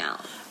 hang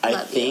out.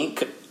 I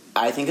think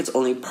it's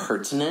only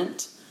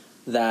pertinent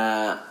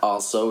that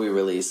also we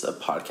release a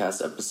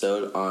podcast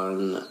episode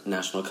on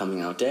National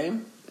Coming Out Day.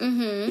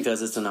 Mm-hmm.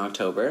 Because it's in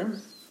October.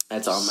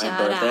 It's on my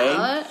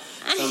birthday.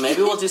 So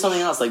maybe we'll do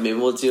something else. Like maybe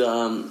we'll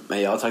do,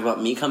 maybe I'll talk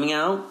about me coming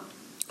out.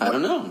 I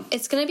don't know.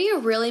 It's going to be a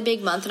really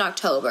big month in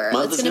October.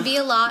 It's going to be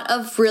a lot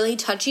of really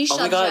touchy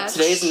subjects. Oh my god,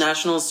 today's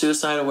National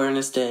Suicide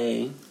Awareness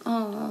Day.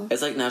 Oh.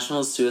 It's like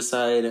National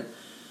Suicide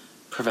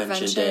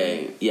Prevention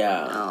Day.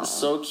 Yeah. Oh.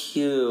 So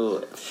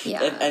cute.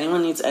 Yeah. If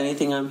anyone needs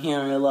anything, I'm here.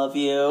 I love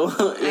you.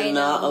 You're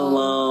not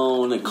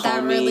alone. Call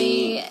that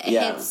really me.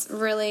 hits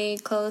really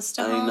close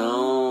to home. I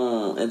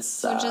know. It's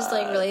sad. Which is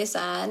like really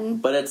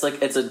sad. But it's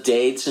like it's a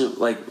day to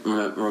like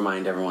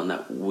remind everyone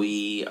that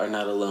we are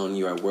not alone.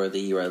 You are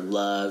worthy. You are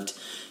loved.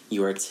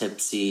 You are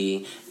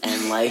tipsy,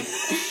 and like...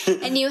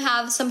 and you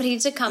have somebody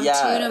to come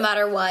to no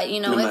matter what.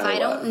 You know, if I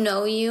don't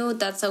know you,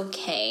 that's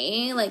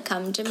okay. Like,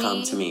 come to me.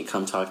 Come to me.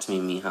 Come talk to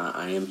me, mija.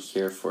 I am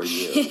here for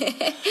you.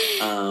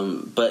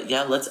 But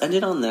yeah, let's end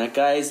it on that,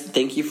 guys.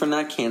 Thank you for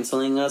not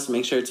canceling us.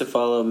 Make sure to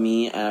follow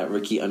me at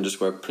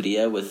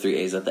Ricky_Padilla with 3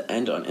 A's at the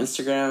end on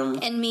Instagram.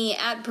 And me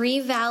at Brie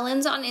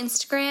Valens on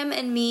Instagram.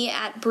 And me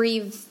at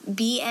Brie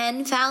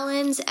BN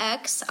Valens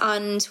X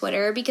on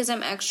Twitter because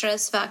I'm extra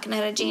as fuck and I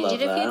had to change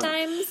it a few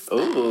times.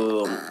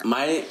 Ooh,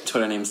 my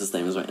Twitter name's the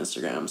same as my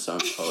Instagram, so I'm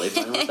totally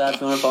fine with that.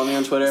 If you want to follow me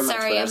on Twitter, my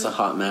Twitter's a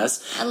hot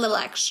mess. A little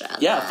extra.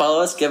 Yeah,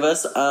 follow us, give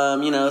us,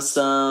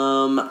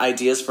 some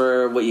ideas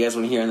for what you guys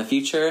want to hear in the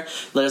future.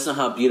 Let us know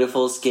how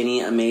beautiful, skinny,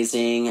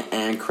 amazing,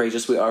 and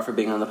courageous we are for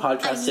being on the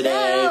podcast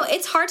today.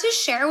 It's hard to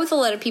share with a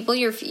lot of people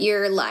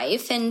your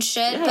life and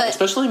shit, but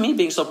especially me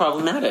being so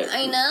problematic.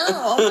 I know.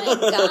 Oh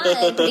my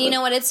god. But you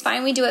know what? It's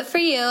fine. We do it for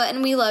you,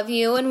 and we love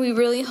you, and we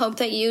really hope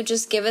that you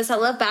just give us that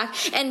love back.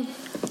 And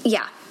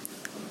yeah.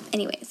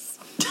 Anyways.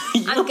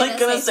 You're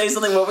gonna say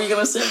something. What were you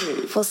gonna say?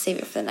 We'll save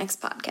it for the next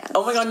podcast.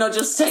 Oh my god, no,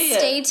 just say it.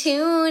 Stay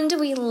tuned.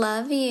 We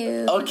love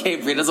you. Okay,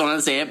 Brie doesn't want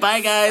to say it.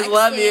 Bye, guys.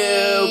 Love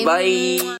you. Bye.